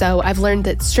 years or so, I've learned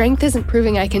that strength isn't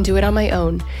proving I can do it on my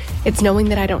own. It's knowing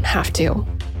that I don't have to.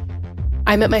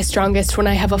 I'm at my strongest when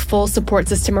I have a full support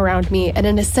system around me, and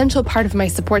an essential part of my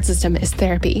support system is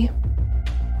therapy.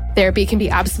 Therapy can be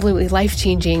absolutely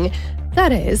life-changing.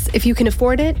 That is, if you can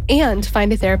afford it and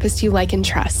find a therapist you like and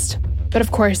trust. But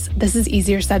of course, this is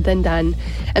easier said than done,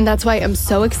 and that's why I'm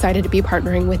so excited to be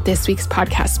partnering with this week's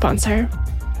podcast sponsor.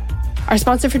 Our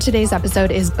sponsor for today's episode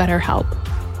is BetterHelp.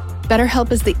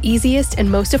 BetterHelp is the easiest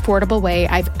and most affordable way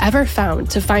I've ever found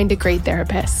to find a great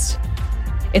therapist.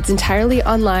 It's entirely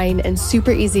online and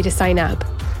super easy to sign up.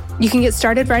 You can get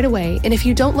started right away, and if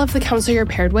you don't love the counselor you're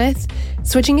paired with,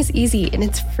 switching is easy and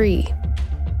it's free.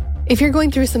 If you're going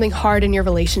through something hard in your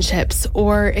relationships,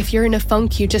 or if you're in a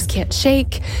funk you just can't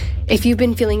shake, if you've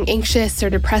been feeling anxious or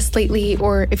depressed lately,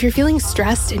 or if you're feeling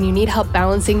stressed and you need help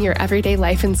balancing your everyday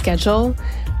life and schedule,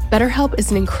 BetterHelp is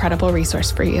an incredible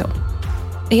resource for you.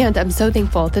 And I'm so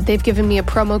thankful that they've given me a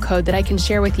promo code that I can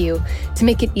share with you to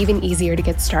make it even easier to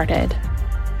get started.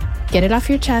 Get it off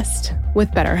your chest with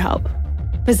BetterHelp.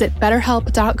 Visit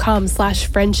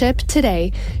betterhelp.com/friendship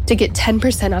today to get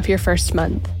 10% off your first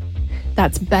month.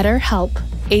 That's BetterHelp,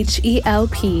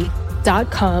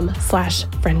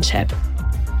 HELP.com/friendship.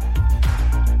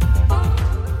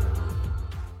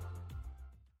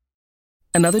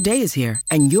 Another day is here,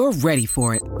 and you're ready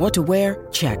for it. What to wear?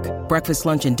 Check. Breakfast,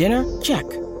 lunch, and dinner? Check.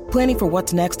 Planning for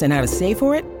what's next and how to save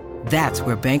for it? That's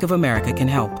where Bank of America can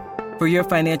help. For your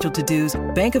financial to-dos,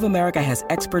 Bank of America has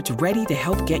experts ready to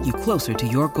help get you closer to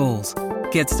your goals.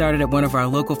 Get started at one of our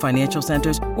local financial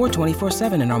centers or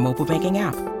 24/7 in our mobile banking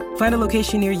app. Find a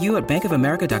location near you at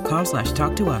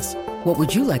bankofamerica.com/talktous. What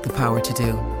would you like the power to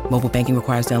do? Mobile banking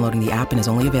requires downloading the app and is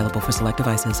only available for select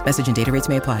devices. Message and data rates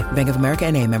may apply. Bank of America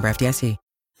NA, member FDIC.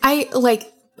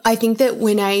 I think that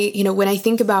when I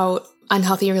think about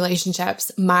unhealthy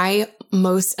relationships, my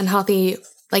most unhealthy,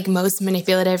 most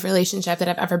manipulative relationship that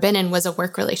I've ever been in was a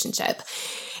work relationship.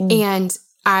 And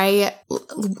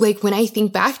when I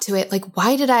think back to it,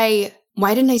 why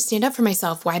didn't I stand up for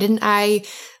myself? Why didn't I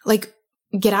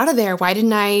get out of there? Why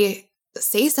didn't I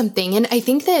say something? And I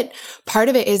think that part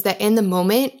of it is that in the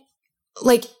moment,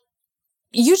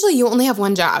 usually you only have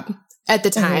one job at the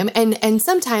time. And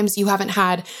sometimes you haven't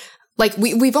had,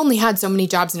 we've only had so many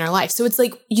jobs in our life. So it's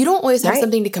you don't always have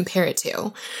something to compare it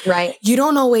to. Right. You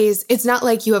don't always, it's not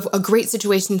like you have a great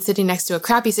situation sitting next to a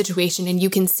crappy situation and you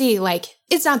can see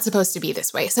it's not supposed to be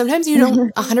this way. Sometimes you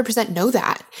don't 100% know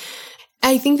that.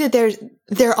 I think that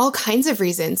there are all kinds of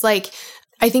reasons. I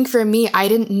think for me, I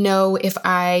didn't know if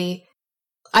I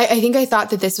think I thought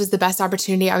that this was the best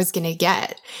opportunity I was going to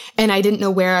get. And I didn't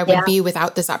know where I would be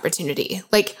without this opportunity.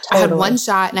 Totally. I had one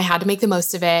shot and I had to make the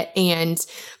most of it. And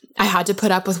I had to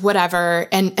put up with whatever.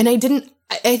 And I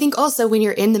think also when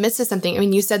you're in the midst of something, I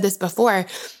mean, you said this before,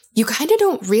 you kind of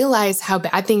don't realize how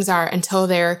bad things are until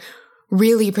they're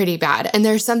really pretty bad. And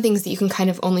there's some things that you can kind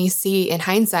of only see in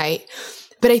hindsight.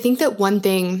 But I think that one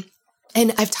thing,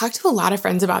 and I've talked to a lot of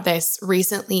friends about this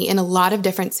recently in a lot of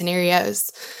different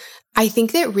scenarios, I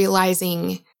think that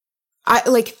realizing, I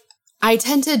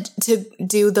tend to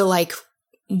do the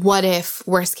what if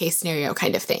worst case scenario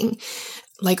kind of thing.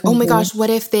 Oh my gosh, what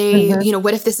if they,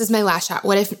 what if this is my last shot?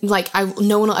 What if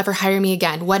no one will ever hire me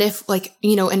again? What if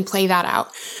and play that out.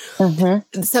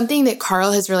 Something that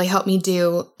Carl has really helped me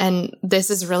do, and this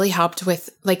has really helped with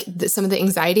some of the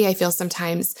anxiety I feel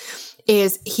sometimes,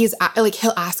 is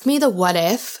he'll ask me the what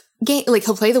if game,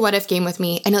 he'll play the what if game with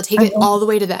me and he'll take it all the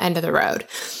way to the end of the road.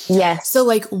 Yes. So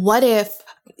what if,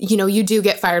 you do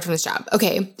get fired from this job?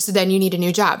 Okay. So then you need a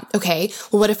new job. Okay.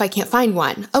 Well, what if I can't find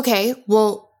one? Okay.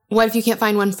 Well, what if you can't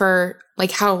find one for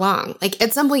how long?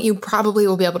 At some point you probably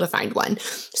will be able to find one.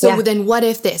 So then what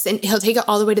if this? And he'll take it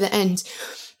all the way to the end.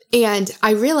 And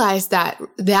I realized that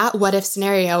what if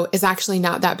scenario is actually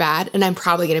not that bad. And I'm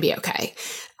probably going to be okay.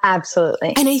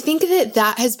 Absolutely. And I think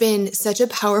that has been such a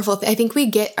powerful thing. I think we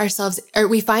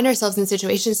find ourselves in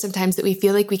situations sometimes that we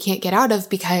feel like we can't get out of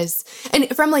because, and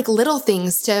from little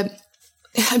things to,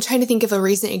 I'm trying to think of a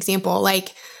recent example,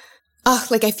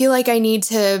 I feel like I need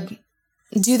to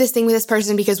do this thing with this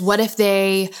person because what if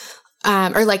they,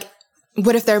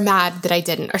 what if they're mad that I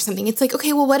didn't or something? It's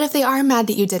okay, well, what if they are mad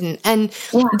that you didn't? And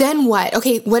then what?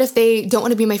 Okay, what if they don't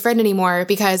want to be my friend anymore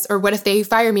or what if they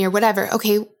fire me or whatever?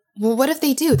 Okay, well, what if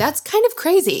they do? That's kind of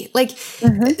crazy.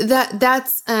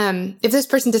 That's, if this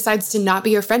person decides to not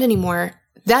be your friend anymore,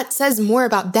 that says more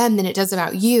about them than it does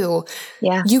about you.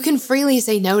 Yeah. You can freely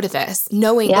say no to this,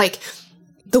 knowing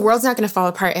the world's not going to fall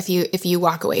apart if you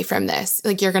walk away from this.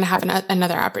 You're going to have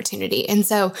another opportunity. And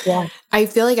so I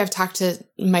feel like I've talked to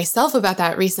myself about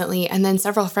that recently and then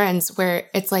several friends where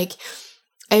it's I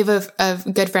have a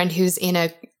good friend who's in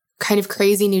a kind of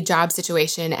crazy new job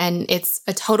situation and it's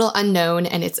a total unknown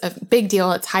and it's a big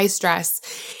deal. It's high stress.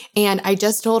 And I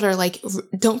just told her,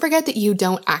 don't forget that you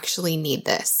don't actually need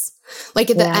this. At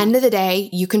the end of the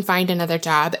day, you can find another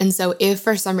job. And so if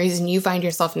for some reason you find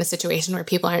yourself in a situation where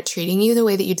people aren't treating you the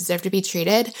way that you deserve to be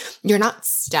treated, you're not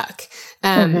stuck.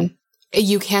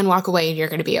 You can walk away and you're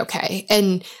going to be okay.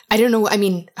 And I don't know, I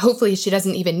mean, hopefully she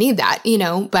doesn't even need that,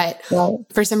 but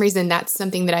for some reason that's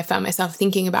something that I found myself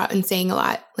thinking about and saying a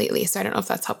lot lately. So I don't know if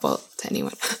that's helpful to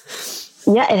anyone.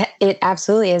 Yeah, it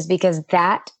absolutely is, because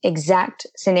that exact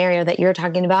scenario that you're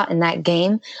talking about in that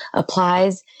game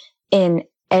applies in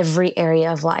every area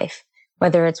of life,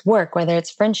 whether it's work, whether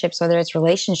it's friendships, whether it's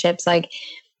relationships. The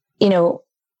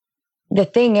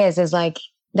thing is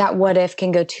that what if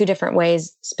can go two different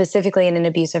ways, specifically in an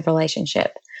abusive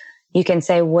relationship. You can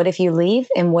say, what if you leave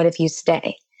and what if you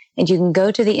stay? And you can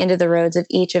go to the end of the roads of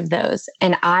each of those.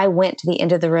 And I went to the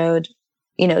end of the road,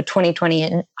 2020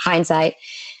 in hindsight.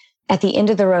 At the end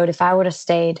of the road, if I would have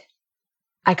stayed,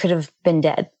 I could have been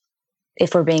dead,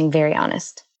 if we're being very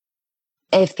honest.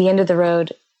 If the end of the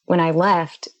road when I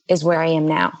left is where I am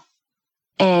now.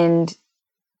 And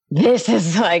this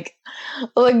is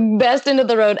best end of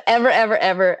the road ever, ever,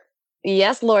 ever.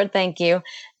 Yes, Lord, thank you.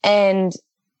 And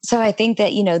so I think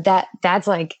that, that's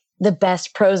the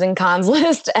best pros and cons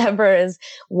list ever is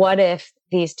what if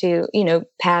these two,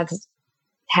 paths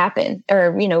happen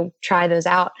or, try those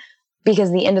out,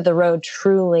 because the end of the road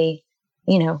truly,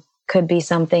 could be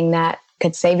something that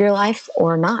could save your life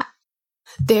or not.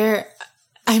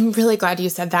 I'm really glad you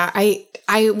said that.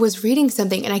 I was reading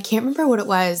something, and I can't remember what it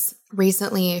was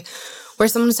recently, where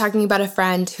someone was talking about a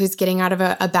friend who's getting out of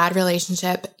a bad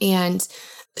relationship. And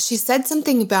she said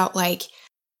something about like,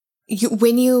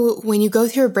 when you go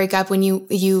through a breakup, when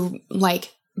you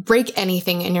like break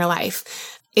anything in your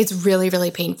life, it's really,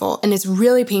 really painful. And it's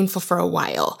really painful for a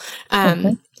while.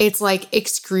 It's like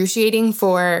excruciating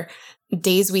for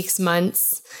days, weeks,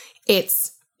 months.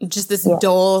 It's just this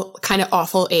dull, kind of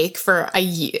awful ache for a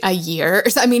year.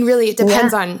 So, I mean, really, it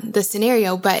depends on the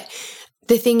scenario. But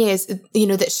the thing is,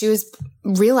 that she was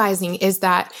realizing is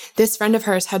that this friend of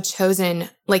hers had chosen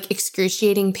like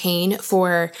excruciating pain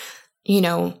for,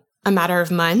 a matter of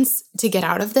months to get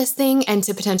out of this thing and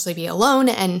to potentially be alone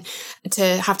and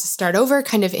to have to start over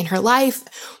kind of in her life.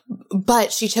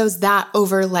 But she chose that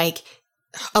over like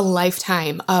a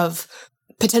lifetime of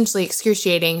potentially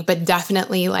excruciating, but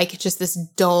definitely like just this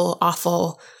dull,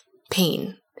 awful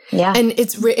pain. Yeah. And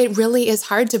it really is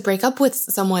hard to break up with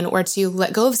someone or to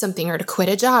let go of something or to quit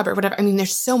a job or whatever. I mean,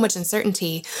 there's so much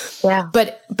uncertainty. Yeah.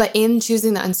 But in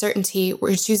choosing the uncertainty,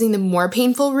 we're choosing the more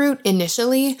painful route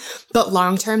initially, but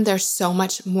long-term, there's so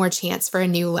much more chance for a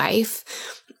new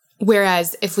life.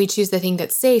 Whereas if we choose the thing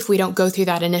that's safe, we don't go through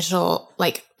that initial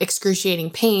like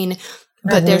excruciating pain,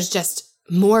 but there's just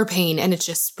more pain and it's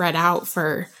just spread out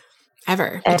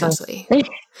forever, potentially.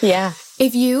 Yeah.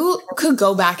 If you could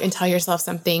go back and tell yourself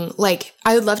something, like,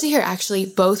 I would love to hear actually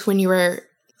both when you were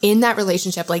in that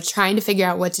relationship, like trying to figure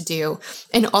out what to do,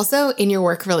 and also in your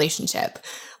work relationship,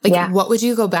 like what would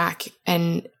you go back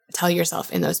and tell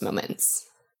yourself in those moments?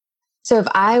 So if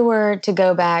I were to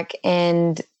go back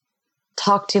and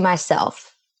talk to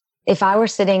myself, if I were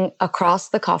sitting across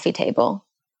the coffee table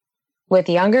with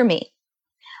younger me,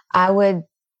 I would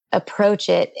approach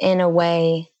it in a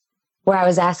way where I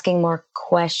was asking more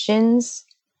questions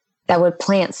that would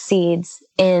plant seeds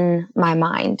in my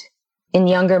mind, in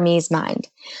younger me's mind.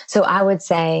 So I would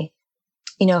say,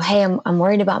 hey, I'm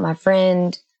worried about my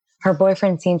friend. Her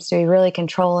boyfriend seems to be really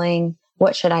controlling.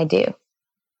 What should I do?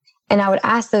 And I would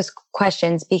ask those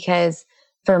questions because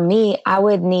for me, I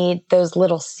would need those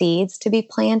little seeds to be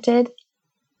planted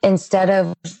instead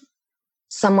of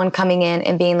someone coming in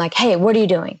and being like, hey, what are you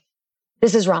doing?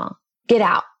 This is wrong. Get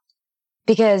out.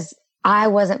 Because I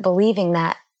wasn't believing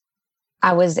that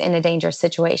I was in a dangerous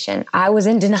situation. I was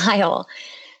in denial.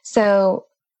 So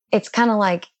it's kind of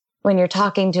like when you're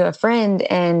talking to a friend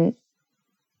and,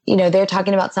 they're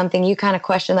talking about something, you kind of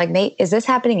question like, mate, is this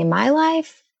happening in my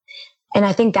life? And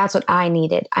I think that's what I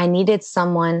needed. I needed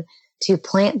someone to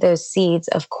plant those seeds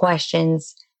of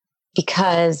questions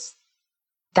because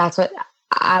that's what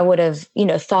I would have,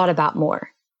 thought about more.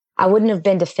 I wouldn't have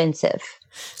been defensive.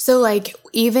 So like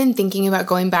even thinking about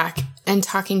going back and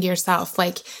talking to yourself,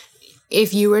 like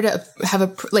if you were to have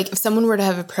if someone were to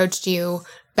have approached you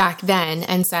back then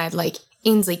and said like,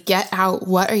 Ainsley, get out.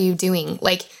 What are you doing?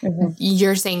 Like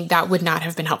you're saying that would not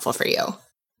have been helpful for you.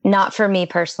 Not for me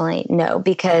personally. No,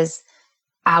 because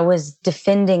I was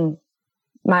defending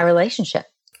my relationship.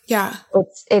 Yeah.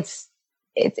 It's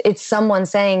someone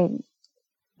saying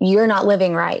you're not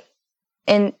living right.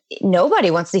 And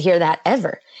nobody wants to hear that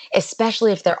ever,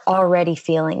 especially if they're already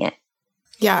feeling it.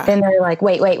 Yeah. Then they're like,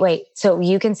 wait. So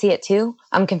you can see it too?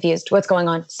 I'm confused. What's going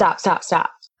on? Stop.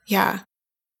 Yeah.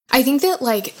 I think that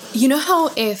like,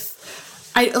 how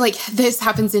if this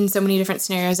happens in so many different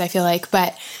scenarios, I feel like,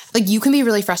 but like you can be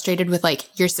really frustrated with like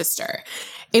your sister.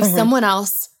 If someone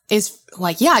else is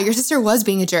like, yeah, your sister was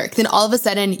being a jerk, then all of a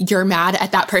sudden you're mad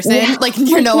at that person. Yeah. Like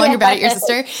you're no longer mad at your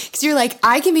sister because you're like,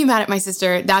 I can be mad at my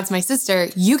sister. That's my sister.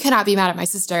 You cannot be mad at my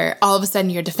sister. All of a sudden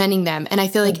you're defending them. And I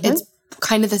feel like it's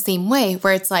kind of the same way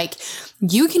where it's like,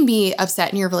 you can be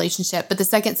upset in your relationship, but the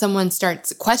second someone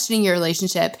starts questioning your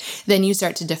relationship, then you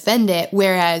start to defend it.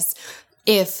 Whereas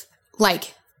if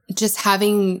like just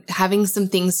having some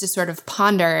things to sort of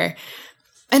ponder.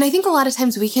 And I think a lot of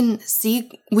times we can see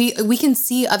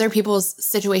other people's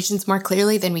situations more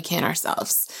clearly than we can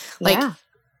ourselves. Like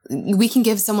we can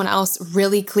give someone else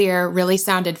really clear, really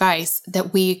sound advice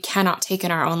that we cannot take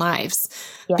in our own lives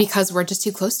because we're just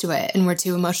too close to it and we're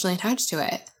too emotionally attached to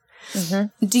it.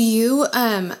 Do you,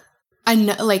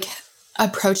 like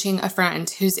approaching a friend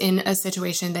who's in a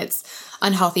situation that's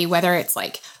unhealthy, whether it's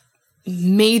like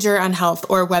major unhealth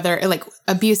or whether like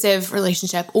abusive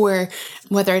relationship or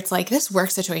whether it's like this work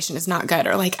situation is not good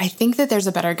or like I think that there's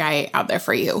a better guy out there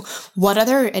for you. What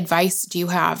other advice do you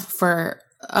have for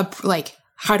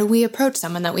how do we approach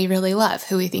someone that we really love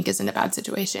who we think is in a bad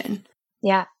situation?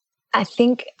 Yeah. I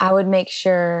think I would make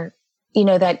sure,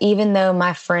 that even though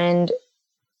my friend,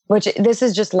 which this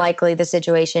is just likely the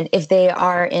situation, if they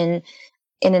are in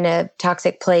a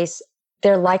toxic place,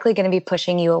 they're likely going to be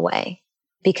pushing you away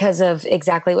because of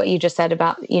exactly what you just said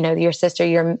about, your sister.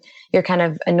 You're kind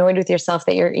of annoyed with yourself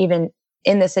that you're even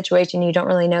in this situation. You don't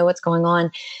really know what's going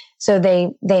on. So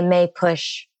they may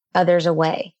push others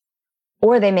away,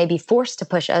 or they may be forced to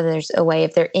push others away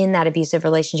if they're in that abusive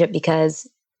relationship because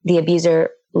the abuser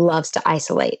loves to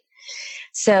isolate.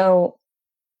 So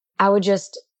I would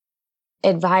just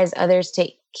advise others to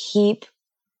keep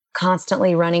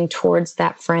constantly running towards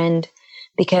that friend,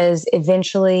 because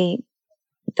eventually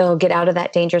they'll get out of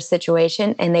that dangerous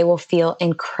situation and they will feel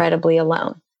incredibly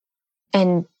alone.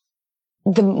 And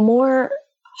the more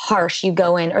harsh you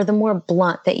go in, or the more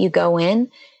blunt that you go in,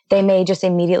 they may just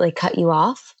immediately cut you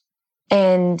off.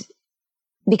 And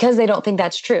because they don't think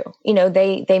that's true,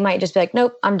 they might just be like,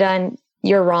 nope, I'm done.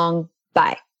 You're wrong.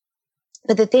 Bye.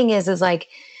 But the thing is like,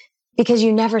 because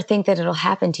you never think that it'll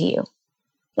happen to you.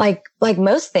 Like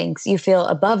most things, you feel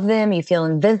above them, you feel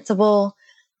invincible.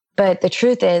 But the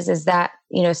truth is that,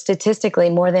 statistically,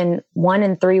 more than 1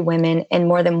 in 3 women and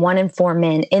more than 1 in 4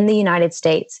 men in the United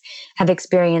States have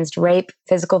experienced rape,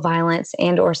 physical violence,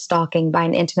 and or stalking by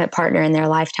an intimate partner in their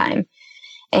lifetime.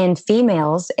 And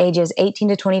females ages 18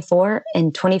 to 24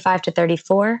 and 25 to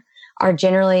 34 are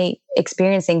generally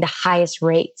experiencing the highest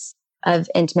rates of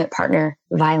intimate partner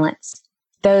violence.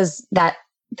 Those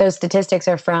statistics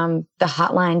are from the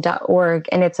hotline.org,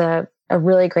 and it's a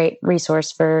really great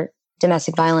resource for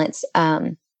domestic violence.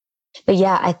 But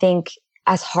yeah, I think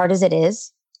as hard as it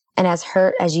is, and as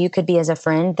hurt as you could be as a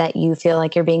friend that you feel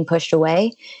like you're being pushed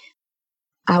away,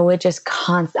 I would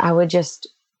just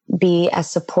be as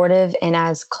supportive and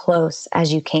as close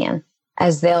as you can,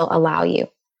 as they'll allow you,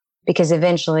 because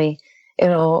eventually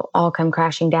it'll all come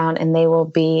crashing down and they will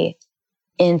be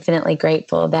infinitely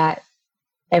grateful that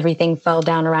everything fell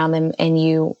down around them and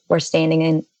you were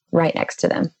standing right next to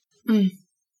them.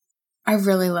 I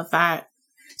really love that.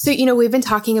 So, we've been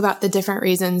talking about the different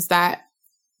reasons that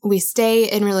we stay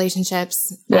in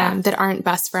relationships that aren't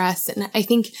best for us. And I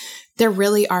think there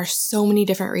really are so many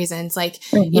different reasons. Like,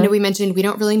 we mentioned we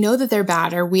don't really know that they're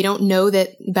bad, or we don't know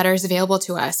that better is available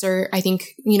to us. Or I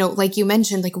think, like you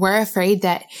mentioned, like we're afraid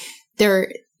that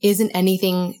there isn't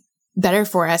anything better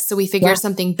for us. So we figure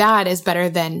something bad is better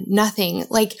than nothing.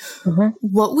 Like,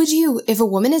 what would you, if a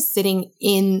woman is sitting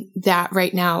in that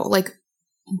right now, like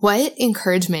what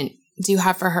encouragement do you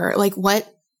have for her? Like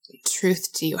what truth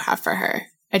do you have for her?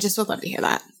 I just would love to hear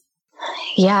that.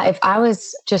 Yeah. If I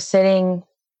was just sitting,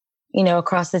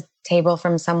 across the table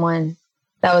from someone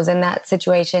that was in that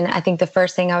situation, I think the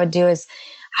first thing I would do is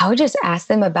I would just ask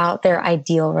them about their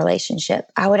ideal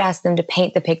relationship. I would ask them to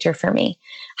paint the picture for me.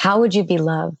 How would you be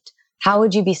loved? How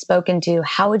would you be spoken to?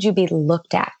 How would you be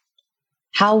looked at?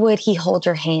 How would he hold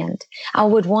your hand? I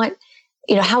would want,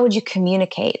 how would you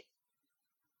communicate?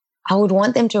 I would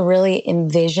want them to really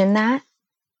envision that,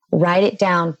 write it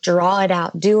down, draw it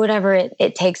out, do whatever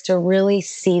it takes to really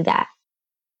see that.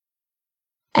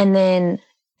 And then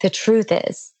the truth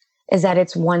is that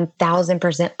it's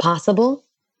 1000% possible,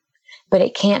 but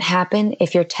it can't happen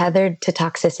if you're tethered to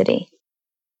toxicity.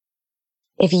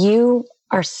 If you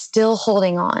are still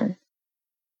holding on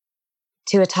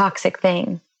to a toxic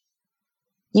thing,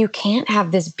 you can't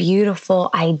have this beautiful,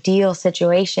 ideal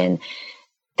situation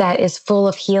that is full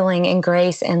of healing and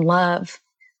grace and love.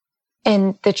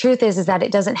 And the truth is that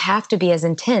it doesn't have to be as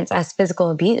intense as physical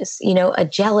abuse. A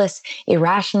jealous,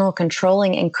 irrational,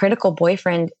 controlling, and critical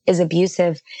boyfriend is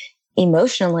abusive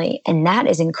emotionally, and that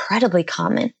is incredibly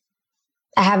common.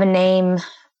 I have a name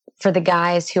for the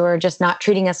guys who are just not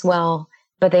treating us well,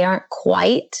 but they aren't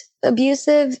quite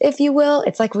abusive, if you will.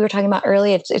 It's like we were talking about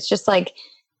earlier. It's just like,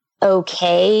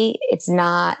 okay, it's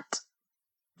not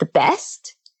the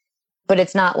best, but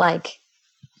it's not like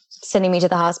sending me to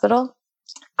the hospital.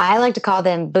 I like to call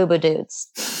them boo-boo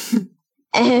dudes.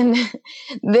 And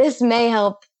this may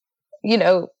help,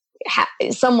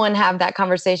 someone have that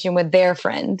conversation with their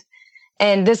friend.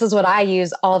 And this is what I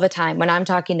use all the time when I'm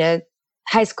talking to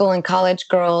high school and college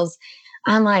girls.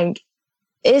 I'm like,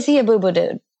 is he a boo-boo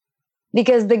dude?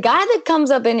 Because the guy that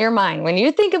comes up in your mind when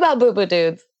you think about boo-boo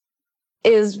dudes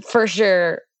is for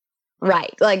sure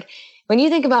right. Like when you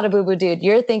think about a boo-boo dude,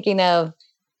 you're thinking of,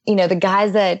 the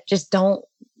guys that just don't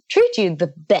treat you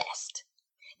the best.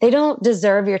 They don't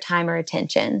deserve your time or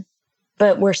attention,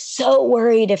 but we're so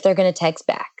worried if they're going to text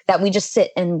back that we just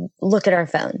sit and look at our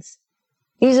phones.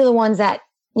 These are the ones that,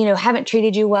 haven't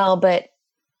treated you well, but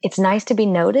it's nice to be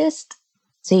noticed.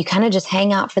 So you kind of just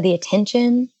hang out for the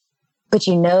attention, but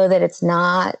you know that it's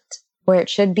not where it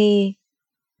should be.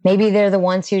 Maybe they're the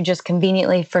ones who just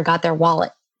conveniently forgot their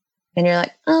wallet. And you're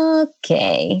like,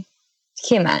 okay,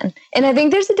 come on. And I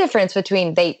think there's a difference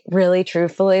between they really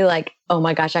truthfully like, oh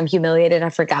my gosh, I'm humiliated, I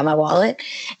forgot my wallet.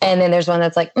 And then there's one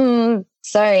that's like,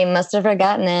 sorry, must have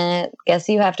forgotten it. Guess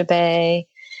you have to pay.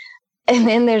 And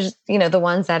then there's, the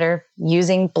ones that are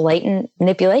using blatant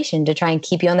manipulation to try and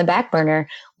keep you on the back burner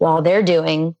while they're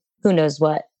doing who knows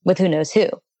what with who knows who.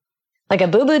 Like a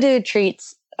boo-boo dude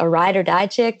treats a ride or die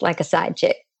chick like a side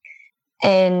chick.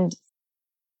 And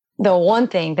the one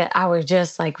thing that I would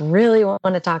just like really want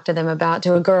to talk to them about,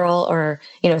 to a girl or,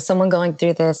 someone going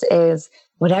through this, is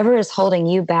whatever is holding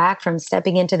you back from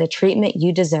stepping into the treatment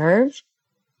you deserve,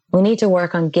 we need to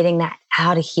work on getting that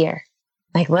out of here.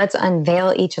 Like, let's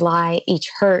unveil each lie, each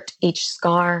hurt, each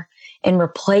scar, and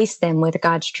replace them with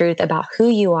God's truth about who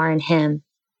you are in Him,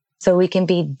 so we can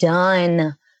be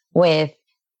done with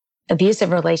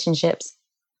abusive relationships,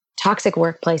 toxic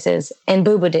workplaces, and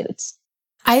boo-boo dudes.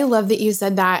 I love that you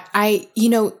said that.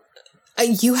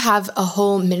 You have a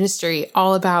whole ministry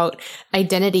all about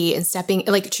identity and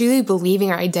truly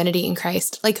believing our identity in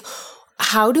Christ. Like,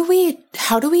 how do we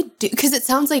do, because it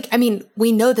sounds like,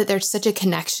 we know that there's such a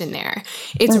connection there.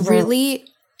 It's really,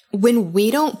 when we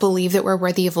don't believe that we're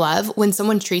worthy of love, when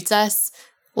someone treats us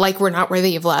like we're not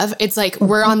worthy of love, it's like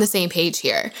we're on the same page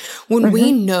here. When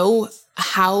we know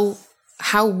how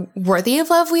worthy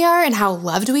of love we are and how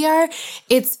loved we are,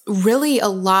 it's really a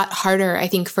lot harder, I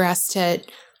think, for us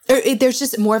there's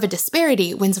just more of a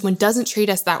disparity when someone doesn't treat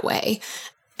us that way.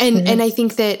 And I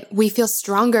think that we feel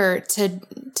stronger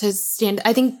to stand.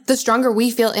 I think the stronger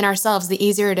we feel in ourselves, the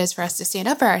easier it is for us to stand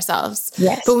up for ourselves.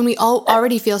 Yes. But when we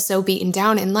already feel so beaten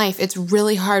down in life, it's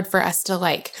really hard for us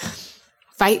to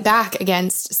fight back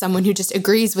against someone who just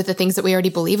agrees with the things that we already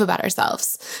believe about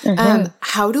ourselves.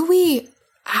 How do we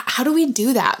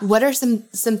do that? What are some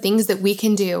things that we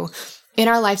can do in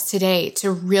our lives today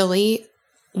to really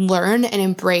learn and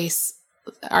embrace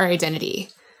our identity?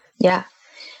 Yeah.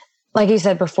 Like you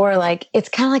said before, it's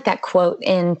kind of like that quote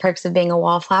in Perks of Being a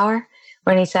Wallflower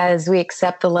when he says, we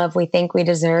accept the love we think we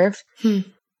deserve.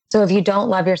 So if you don't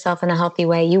love yourself in a healthy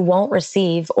way, you won't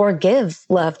receive or give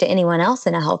love to anyone else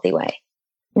in a healthy way.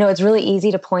 It's really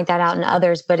easy to point that out in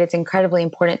others, but it's incredibly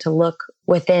important to look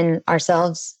within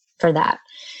ourselves for that.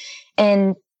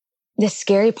 And the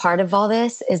scary part of all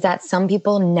this is that some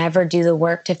people never do the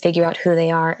work to figure out who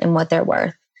they are and what they're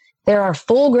worth. There are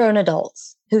full-grown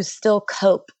adults who still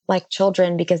cope like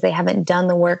children because they haven't done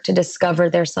the work to discover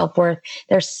their self-worth.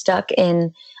 They're stuck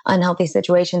in unhealthy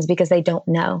situations because they don't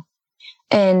know.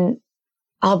 And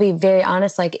I'll be very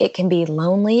honest, it can be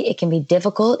lonely, it can be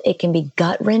difficult, it can be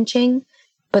gut-wrenching,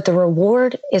 but the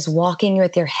reward is walking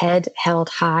with your head held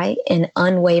high in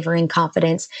unwavering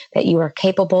confidence that you are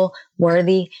capable,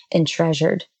 worthy, and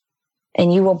treasured.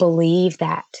 And you will believe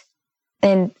that.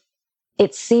 And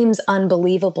it seems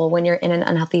unbelievable when you're in an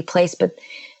unhealthy place, but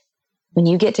when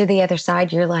you get to the other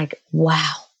side, you're like,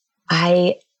 wow,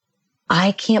 I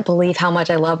can't believe how much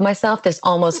I love myself. This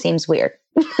almost seems weird.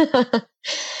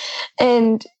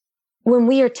 And when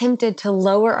we are tempted to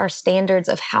lower our standards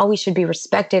of how we should be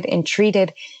respected and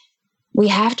treated, we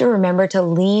have to remember to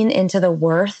lean into the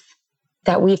worth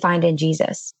that we find in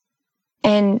Jesus.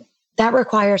 And that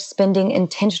requires spending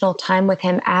intentional time with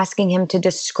Him, asking Him to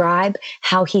describe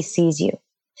how He sees you,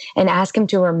 and ask Him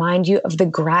to remind you of the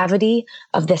gravity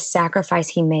of the sacrifice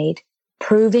He made,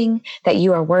 proving that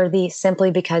you are worthy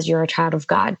simply because you're a child of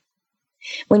God.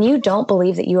 When you don't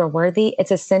believe that you are worthy,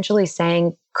 it's essentially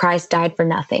saying Christ died for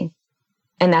nothing.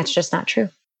 And that's just not true.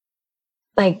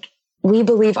 We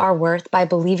believe our worth by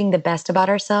believing the best about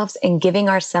ourselves and giving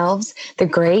ourselves the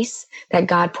grace that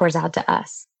God pours out to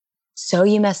us. So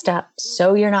you messed up,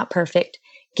 so you're not perfect.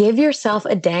 Give yourself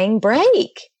a dang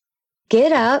break.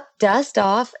 Get up, dust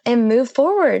off, and move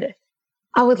forward.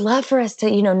 I would love for us to,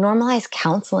 normalize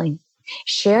counseling,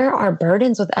 share our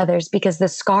burdens with others because the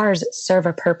scars serve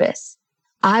a purpose.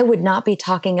 I would not be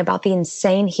talking about the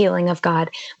insane healing of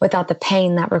God without the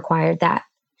pain that required that.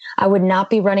 I would not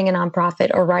be running a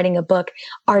nonprofit or writing a book.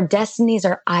 Our destinies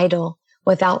are idle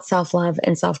without self-love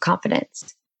and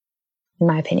self-confidence, in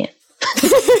my opinion.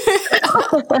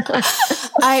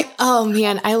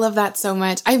 I love that so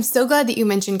much. I'm so glad that you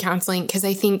mentioned counseling, because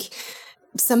I think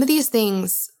some of these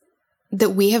things that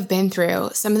we have been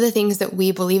through, some of the things that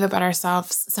we believe about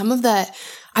ourselves,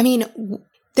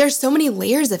 there's so many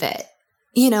layers of it.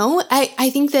 I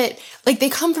think that they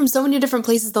come from so many different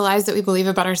places, the lies that we believe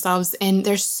about ourselves, and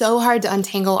they're so hard to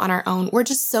untangle on our own. We're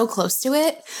just so close to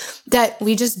it that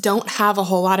we just don't have a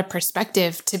whole lot of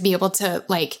perspective to be able to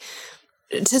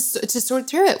to sort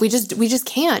through it. We just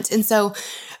can't. And so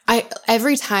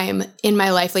every time in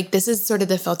my life, like this is sort of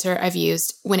the filter I've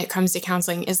used when it comes to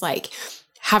counseling is like,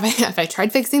 have I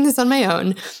tried fixing this on my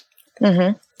own?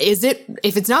 Mm-hmm.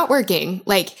 If it's not working,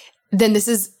 like, then this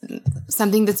is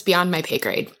something that's beyond my pay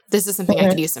grade. This is something I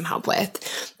could use some help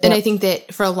with. And I think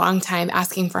that for a long time,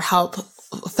 asking for help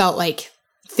felt like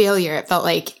failure. It felt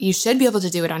like you should be able to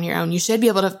do it on your own. You should be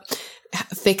able to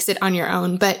fix it on your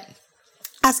own. But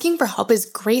asking for help is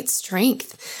great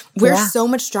strength. We're so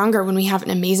much stronger when we have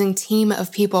an amazing team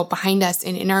of people behind us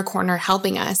and in our corner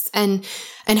helping us. And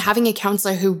having a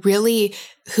counselor who really,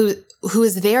 who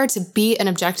is there to be an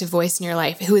objective voice in your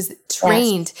life, who is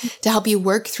trained to help you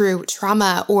work through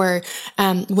trauma or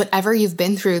whatever you've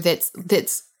been through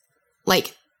that's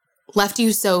like left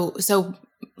you so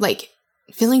like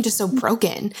feeling just so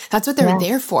broken. That's what they're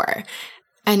there for.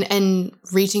 And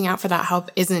reaching out for that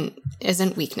help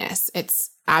isn't weakness. It's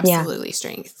absolutely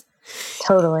strength.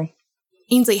 Totally.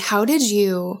 Ainsley, how did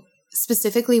you,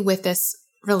 specifically with this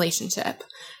relationship,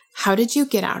 how did you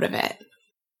get out of it?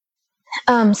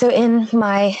 So in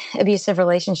my abusive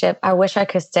relationship, I wish I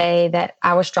could say that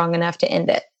I was strong enough to end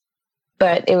it,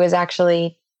 but it was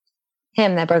actually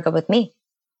him that broke up with me.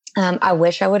 I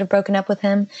wish I would have broken up with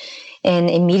him and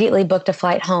immediately booked a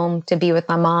flight home to be with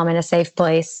my mom in a safe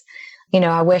place. You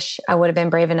know, I wish I would have been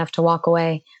brave enough to walk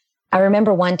away. I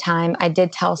remember one time I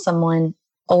did tell someone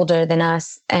older than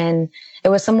us, and it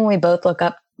was someone we both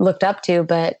looked up to,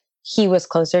 but he was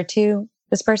closer to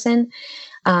this person.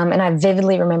 And I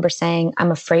vividly remember saying,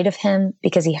 I'm afraid of him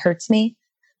because he hurts me.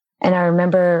 And I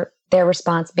remember their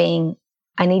response being,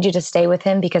 I need you to stay with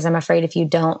him because I'm afraid if you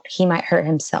don't, he might hurt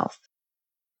himself.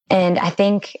 And I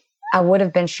think I would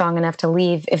have been strong enough to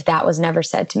leave if that was never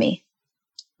said to me.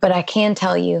 But I can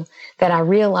tell you that I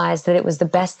realized that it was the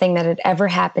best thing that had ever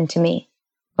happened to me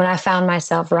when I found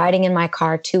myself riding in my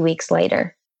car 2 weeks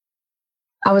later.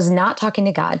 I was not talking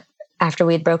to God after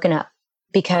we had broken up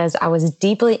because I was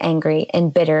deeply angry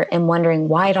and bitter and wondering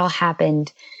why it all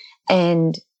happened.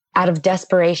 And out of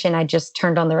desperation, I just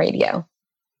turned on the radio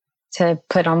to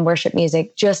put on worship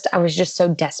music. I was just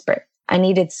so desperate. I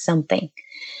needed something.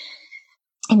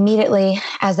 Immediately,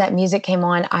 as that music came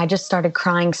on, I just started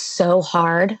crying so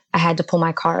hard, I had to pull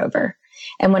my car over.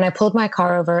 And when I pulled my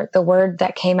car over, the word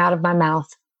that came out of my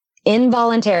mouth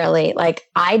involuntarily, like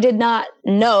I did not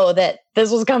know that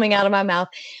this was coming out of my mouth,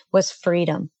 was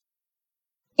freedom.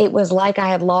 It was like I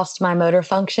had lost my motor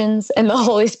functions and the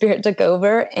Holy Spirit took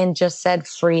over and just said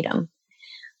freedom.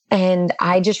 And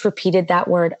I just repeated that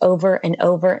word over and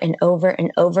over and over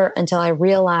and over until I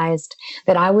realized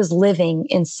that I was living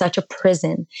in such a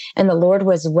prison and the Lord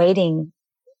was waiting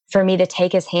for me to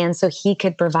take his hand so he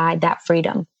could provide that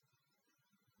freedom.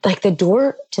 Like the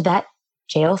door to that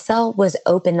jail cell was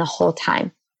open the whole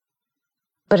time.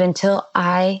 But until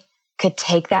I could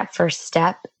take that first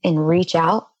step and reach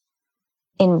out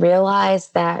and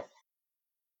realize that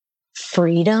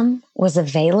freedom was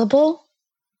available,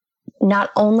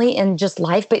 not only in just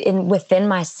life, but within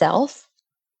myself,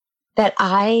 that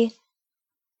I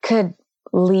could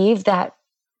leave that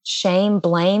shame,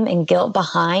 blame, and guilt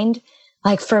behind.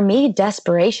 Like for me,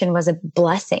 desperation was a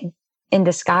blessing in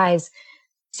disguise.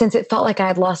 Since it felt like I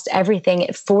had lost everything,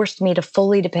 it forced me to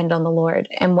fully depend on the Lord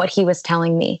and what he was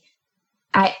telling me.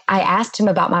 I asked him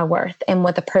about my worth and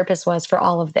what the purpose was for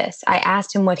all of this. I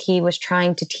asked him what he was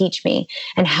trying to teach me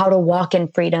and how to walk in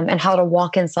freedom and how to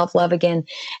walk in self-love again.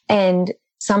 And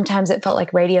sometimes it felt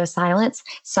like radio silence.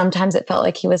 Sometimes it felt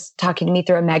like he was talking to me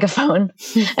through a megaphone.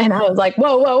 And I was like,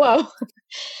 whoa, whoa, whoa.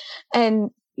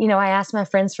 And, you know, I asked my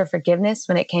friends for forgiveness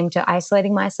when it came to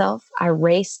isolating myself. I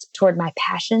raced toward my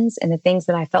passions and the things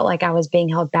that I felt like I was being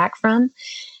held back from.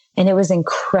 And it was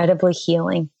incredibly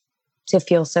healing to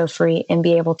feel so free and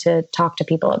be able to talk to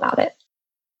people about it.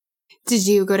 Did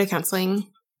you go to counseling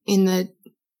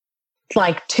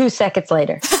like 2 seconds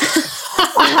later? This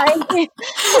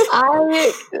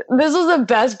was the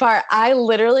best part. I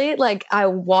literally, I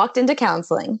walked into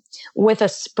counseling with a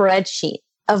spreadsheet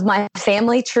of my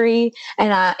family tree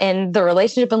and the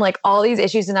relationship and all these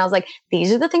issues. And I was like,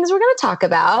 these are the things we're going to talk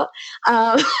about.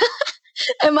 And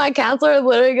my counselor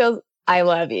literally goes, I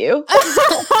love you.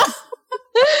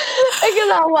 Because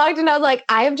I walked and I was like,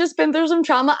 I have just been through some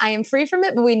trauma. I am free from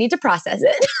it, but we need to process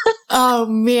it. Oh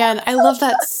man, I love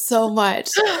that so much.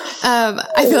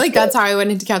 I feel like that's how I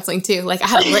went into counseling too. I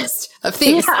had a list of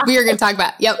things we were going to talk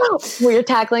about. Yep. We're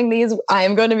tackling these. I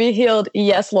am going to be healed.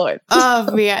 Yes, Lord. Oh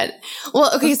man.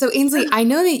 Well, okay. So Ainsley, I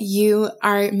know that you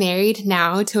are married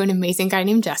now to an amazing guy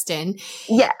named Justin.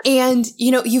 Yes. And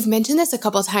you've mentioned this a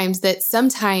couple of times that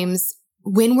sometimes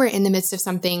when we're in the midst of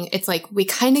something, it's like we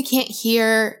kind of can't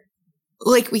hear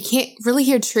like, we can't really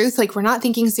hear truth. Like, we're not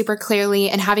thinking super clearly,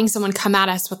 and having someone come at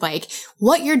us with like,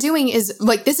 what you're doing is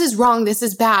like, this is wrong, this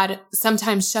is bad,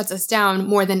 sometimes shuts us down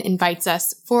more than invites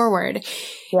us forward.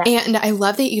 Yeah. And I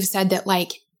love that you've said that,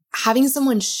 like, having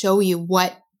someone show you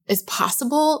what is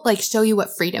possible, like show you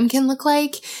what freedom can look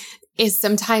like, is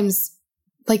sometimes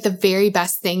like the very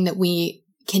best thing that we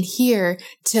can hear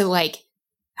to like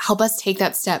help us take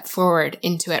that step forward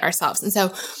into it ourselves. And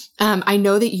so I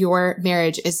know that your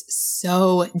marriage is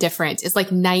so different. It's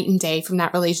like night and day from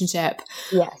that relationship.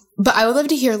 Yes. But I would love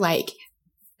to hear, like,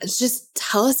 just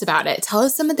tell us about it. Tell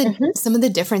us some of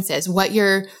the differences, what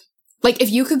you're like, if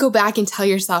you could go back and tell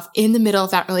yourself in the middle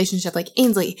of that relationship, like,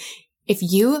 Ainsley, if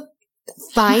you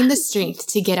find the strength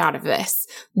to get out of this,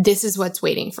 this is what's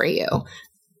waiting for you.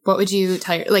 What would you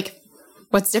tell your, like,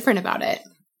 what's different about it?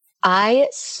 I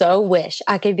so wish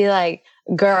I could be like,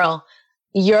 girl,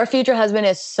 your future husband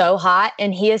is so hot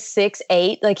and he is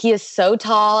 6'8". Like, he is so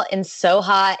tall and so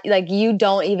hot. Like, you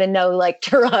don't even know, like,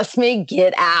 trust me,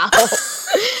 get out.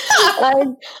 Like,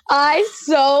 I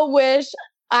so wish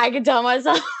I could tell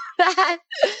myself that.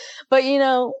 But, you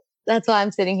know, that's why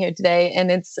I'm sitting here today. And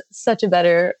it's such a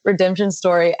better redemption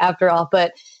story after all.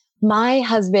 But my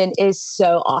husband is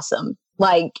so awesome.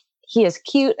 Like, he is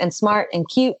cute and smart and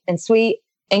cute and sweet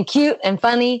and cute and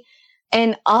funny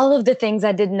and all of the things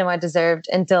I didn't know I deserved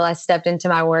until I stepped into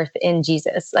my worth in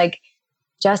Jesus. Like,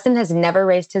 Justin has never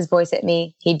raised his voice at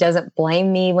me. He doesn't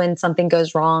blame me when something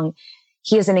goes wrong.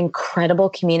 He is an incredible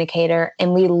communicator.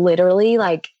 And we literally,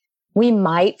 like, we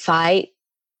might fight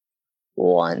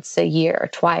once a year or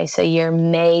twice a year,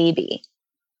 maybe.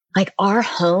 Like, our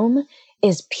home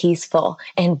is peaceful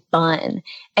and fun.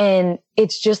 And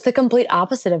it's just the complete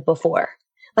opposite of before.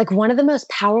 Like, one of the most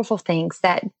powerful things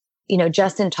that, you know,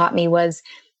 Justin taught me was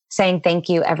saying thank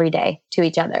you every day to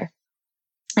each other.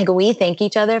 Like, we thank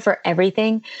each other for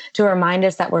everything to remind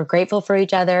us that we're grateful for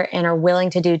each other and are willing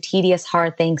to do tedious,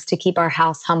 hard things to keep our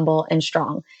house humble and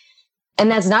strong. And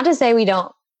that's not to say we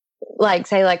don't like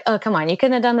say like, oh, come on, you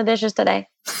couldn't have done the dishes today.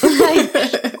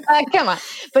 Come on.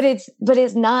 But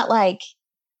it's not like,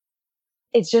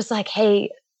 it's just like, hey,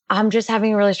 I'm just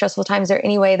having a really stressful time. Is there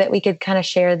any way that we could kind of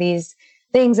share these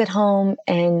things at home?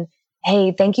 And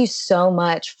hey, thank you so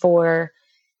much for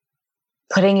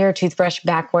putting your toothbrush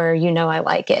back where you know I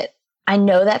like it. I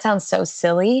know that sounds so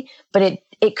silly, but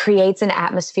it creates an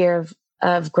atmosphere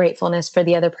of gratefulness for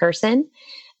the other person.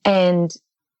 And,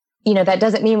 you know, that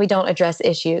doesn't mean we don't address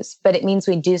issues, but it means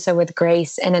we do so with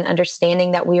grace and an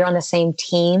understanding that we are on the same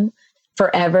team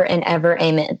forever and ever.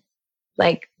 Amen.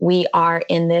 Like, we are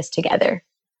in this together.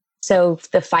 So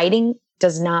the fighting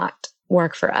does not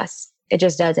work for us. It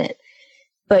just doesn't.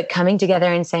 But coming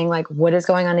together and saying, like, what is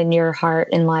going on in your heart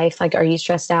in life? Like, are you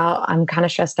stressed out? I'm kind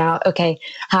of stressed out. Okay,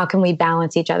 how can we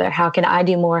balance each other? How can I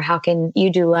do more? How can you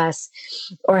do less?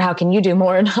 Or how can you do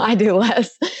more and I do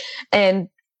less? And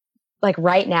like,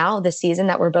 right now, the season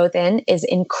that we're both in is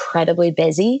incredibly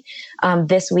busy.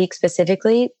 This week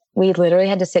specifically, we literally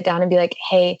had to sit down and be like,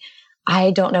 hey,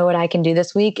 I don't know what I can do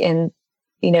this week. And,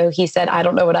 you know, he said, I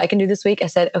don't know what I can do this week. I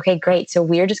said, okay, great. So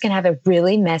we're just going to have a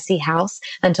really messy house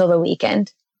until the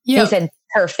weekend. Yep. He said,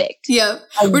 perfect. Yeah.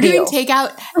 We're doing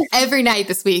takeout every night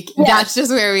this week. Yes. That's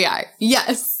just where we are.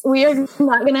 Yes. We are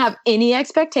not going to have any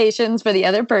expectations for the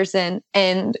other person.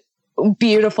 And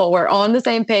beautiful. We're on the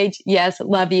same page. Yes.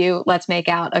 Love you. Let's make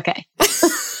out. Okay.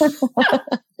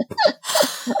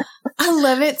 I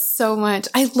love it so much.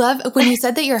 I love when you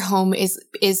said that your home is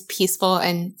peaceful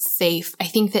and safe. I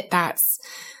think that's,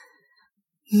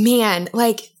 man,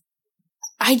 like,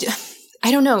 I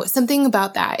don't know. Something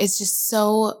about that is just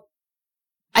so,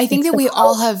 I think that we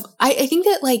all have, I think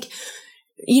that, like,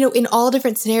 you know, in all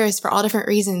different scenarios for all different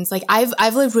reasons, like,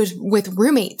 I've lived with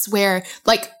roommates where,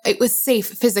 like, it was safe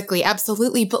physically,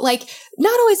 absolutely, but, like,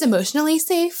 not always emotionally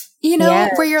safe, you know,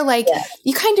 where you're like,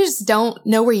 you kind of just don't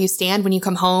know where you stand when you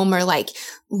come home, or like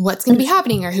what's going to be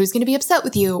happening, or who's going to be upset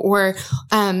with you, or,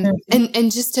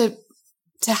 and just to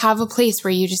have a place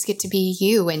where you just get to be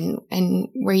you, and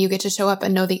where you get to show up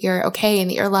and know that you're okay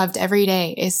and that you're loved every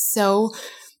day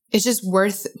it's just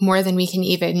worth more than we can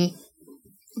even,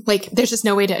 like, there's just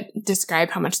no way to describe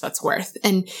how much that's worth.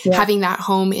 And having that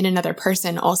home in another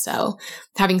person, also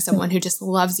having someone who just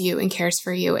loves you and cares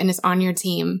for you and is on your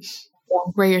team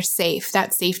where you're safe,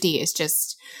 that safety is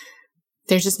just,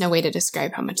 there's just no way to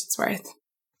describe how much it's worth.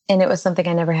 And it was something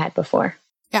I never had before.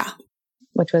 Yeah.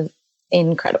 Which was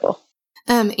incredible.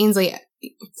 Ainsley,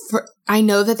 I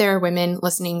know that there are women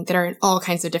listening that are in all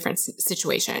kinds of different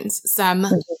situations. Some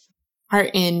are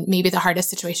in maybe the hardest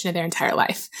situation of their entire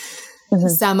life. Mm-hmm.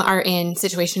 Some are in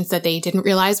situations that they didn't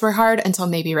realize were hard until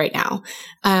maybe right now.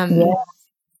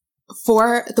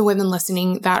 for the women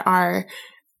listening that are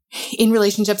in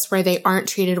relationships where they aren't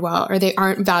treated well, or they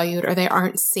aren't valued, or they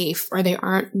aren't safe, or they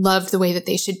aren't loved the way that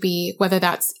they should be, whether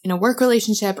that's in a work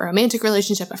relationship, a romantic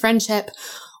relationship, a friendship,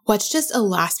 what's just a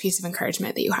last piece of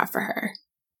encouragement that you have for her?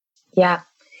 Yeah.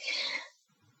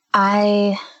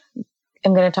 I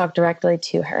am going to talk directly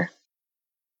to her.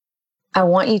 I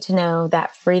want you to know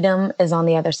that freedom is on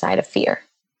the other side of fear.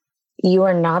 You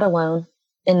are not alone,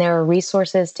 and there are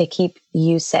resources to keep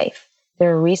you safe.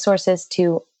 There are resources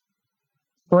to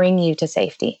bring you to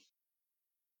safety.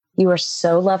 You are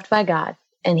so loved by God,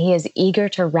 and He is eager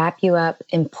to wrap you up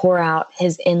and pour out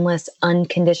His endless,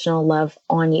 unconditional love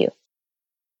on you.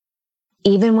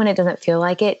 Even when it doesn't feel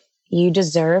like it, you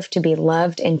deserve to be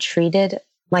loved and treated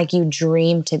like you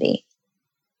dream to be.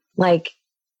 Like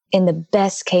in the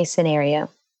best case scenario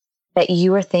that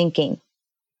you are thinking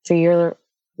for your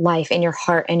life and your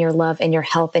heart and your love and your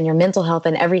health and your mental health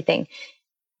and everything,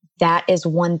 that is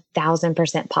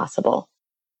 1000% possible.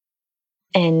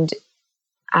 And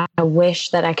I wish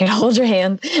that I could hold your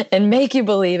hand and make you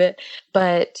believe it,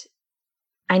 but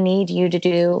I need you to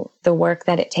do the work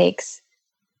that it takes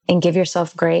and give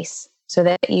yourself grace so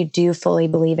that you do fully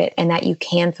believe it and that you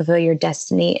can fulfill your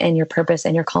destiny and your purpose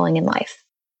and your calling in life.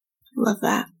 Love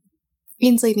that.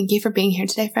 Ainsley, thank you for being here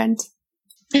today, friend.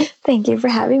 Thank you for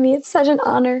having me. It's such an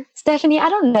honor. Stephanie, I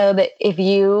don't know that if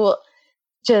you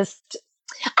just,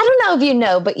 I don't know if you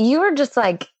know, but you're just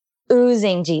like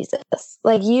oozing Jesus.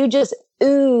 Like you just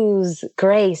ooze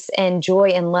grace and joy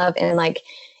and love. And like,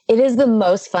 it is the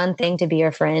most fun thing to be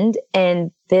your friend.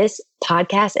 And this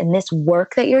podcast and this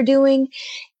work that you're doing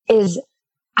is,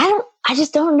 I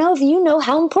just don't know if you know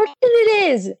how important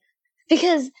it is,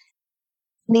 because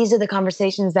these are the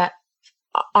conversations that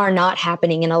are not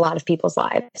happening in a lot of people's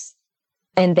lives.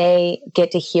 And they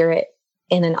get to hear it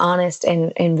in an honest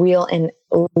and real and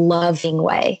loving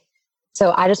way.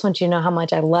 So I just want you to know how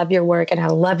much I love your work and I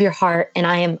love your heart. And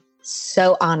I am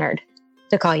so honored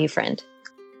to call you friend.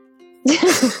 Yeah,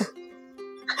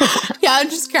 I'm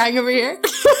just crying over here.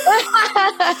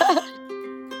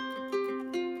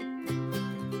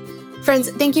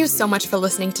 Friends, thank you so much for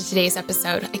listening to today's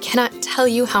episode. I cannot tell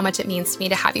you how much it means to me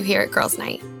to have you here at Girls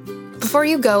Night. Before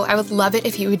you go, I would love it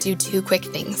if you would do 2 quick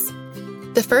things.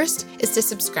 The first is to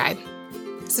subscribe.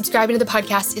 Subscribing to the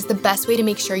podcast is the best way to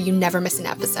make sure you never miss an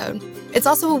episode. It's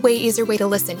also a way easier way to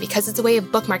listen because it's a way of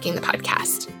bookmarking the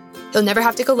podcast. You'll never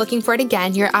have to go looking for it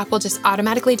again. Your app will just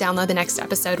automatically download the next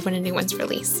episode when a new one's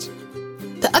released.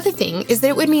 The other thing is that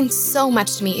it would mean so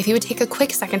much to me if you would take a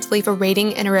quick second to leave a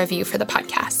rating and a review for the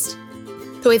podcast.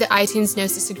 The way that iTunes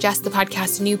knows to suggest the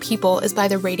podcast to new people is by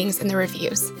the ratings and the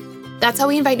reviews. That's how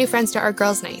we invite new friends to our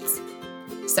Girls Nights.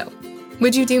 So,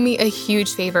 would you do me a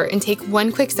huge favor and take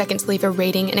 1 quick second to leave a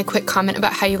rating and a quick comment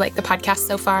about how you like the podcast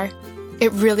so far?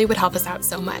 It really would help us out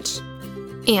so much.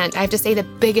 And I have to say the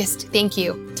biggest thank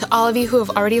you to all of you who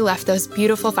have already left those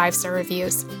beautiful 5-star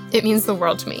reviews. It means the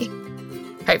world to me.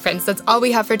 All right, friends, that's all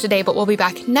we have for today, but we'll be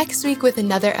back next week with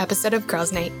another episode of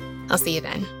Girls Night. I'll see you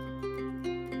then.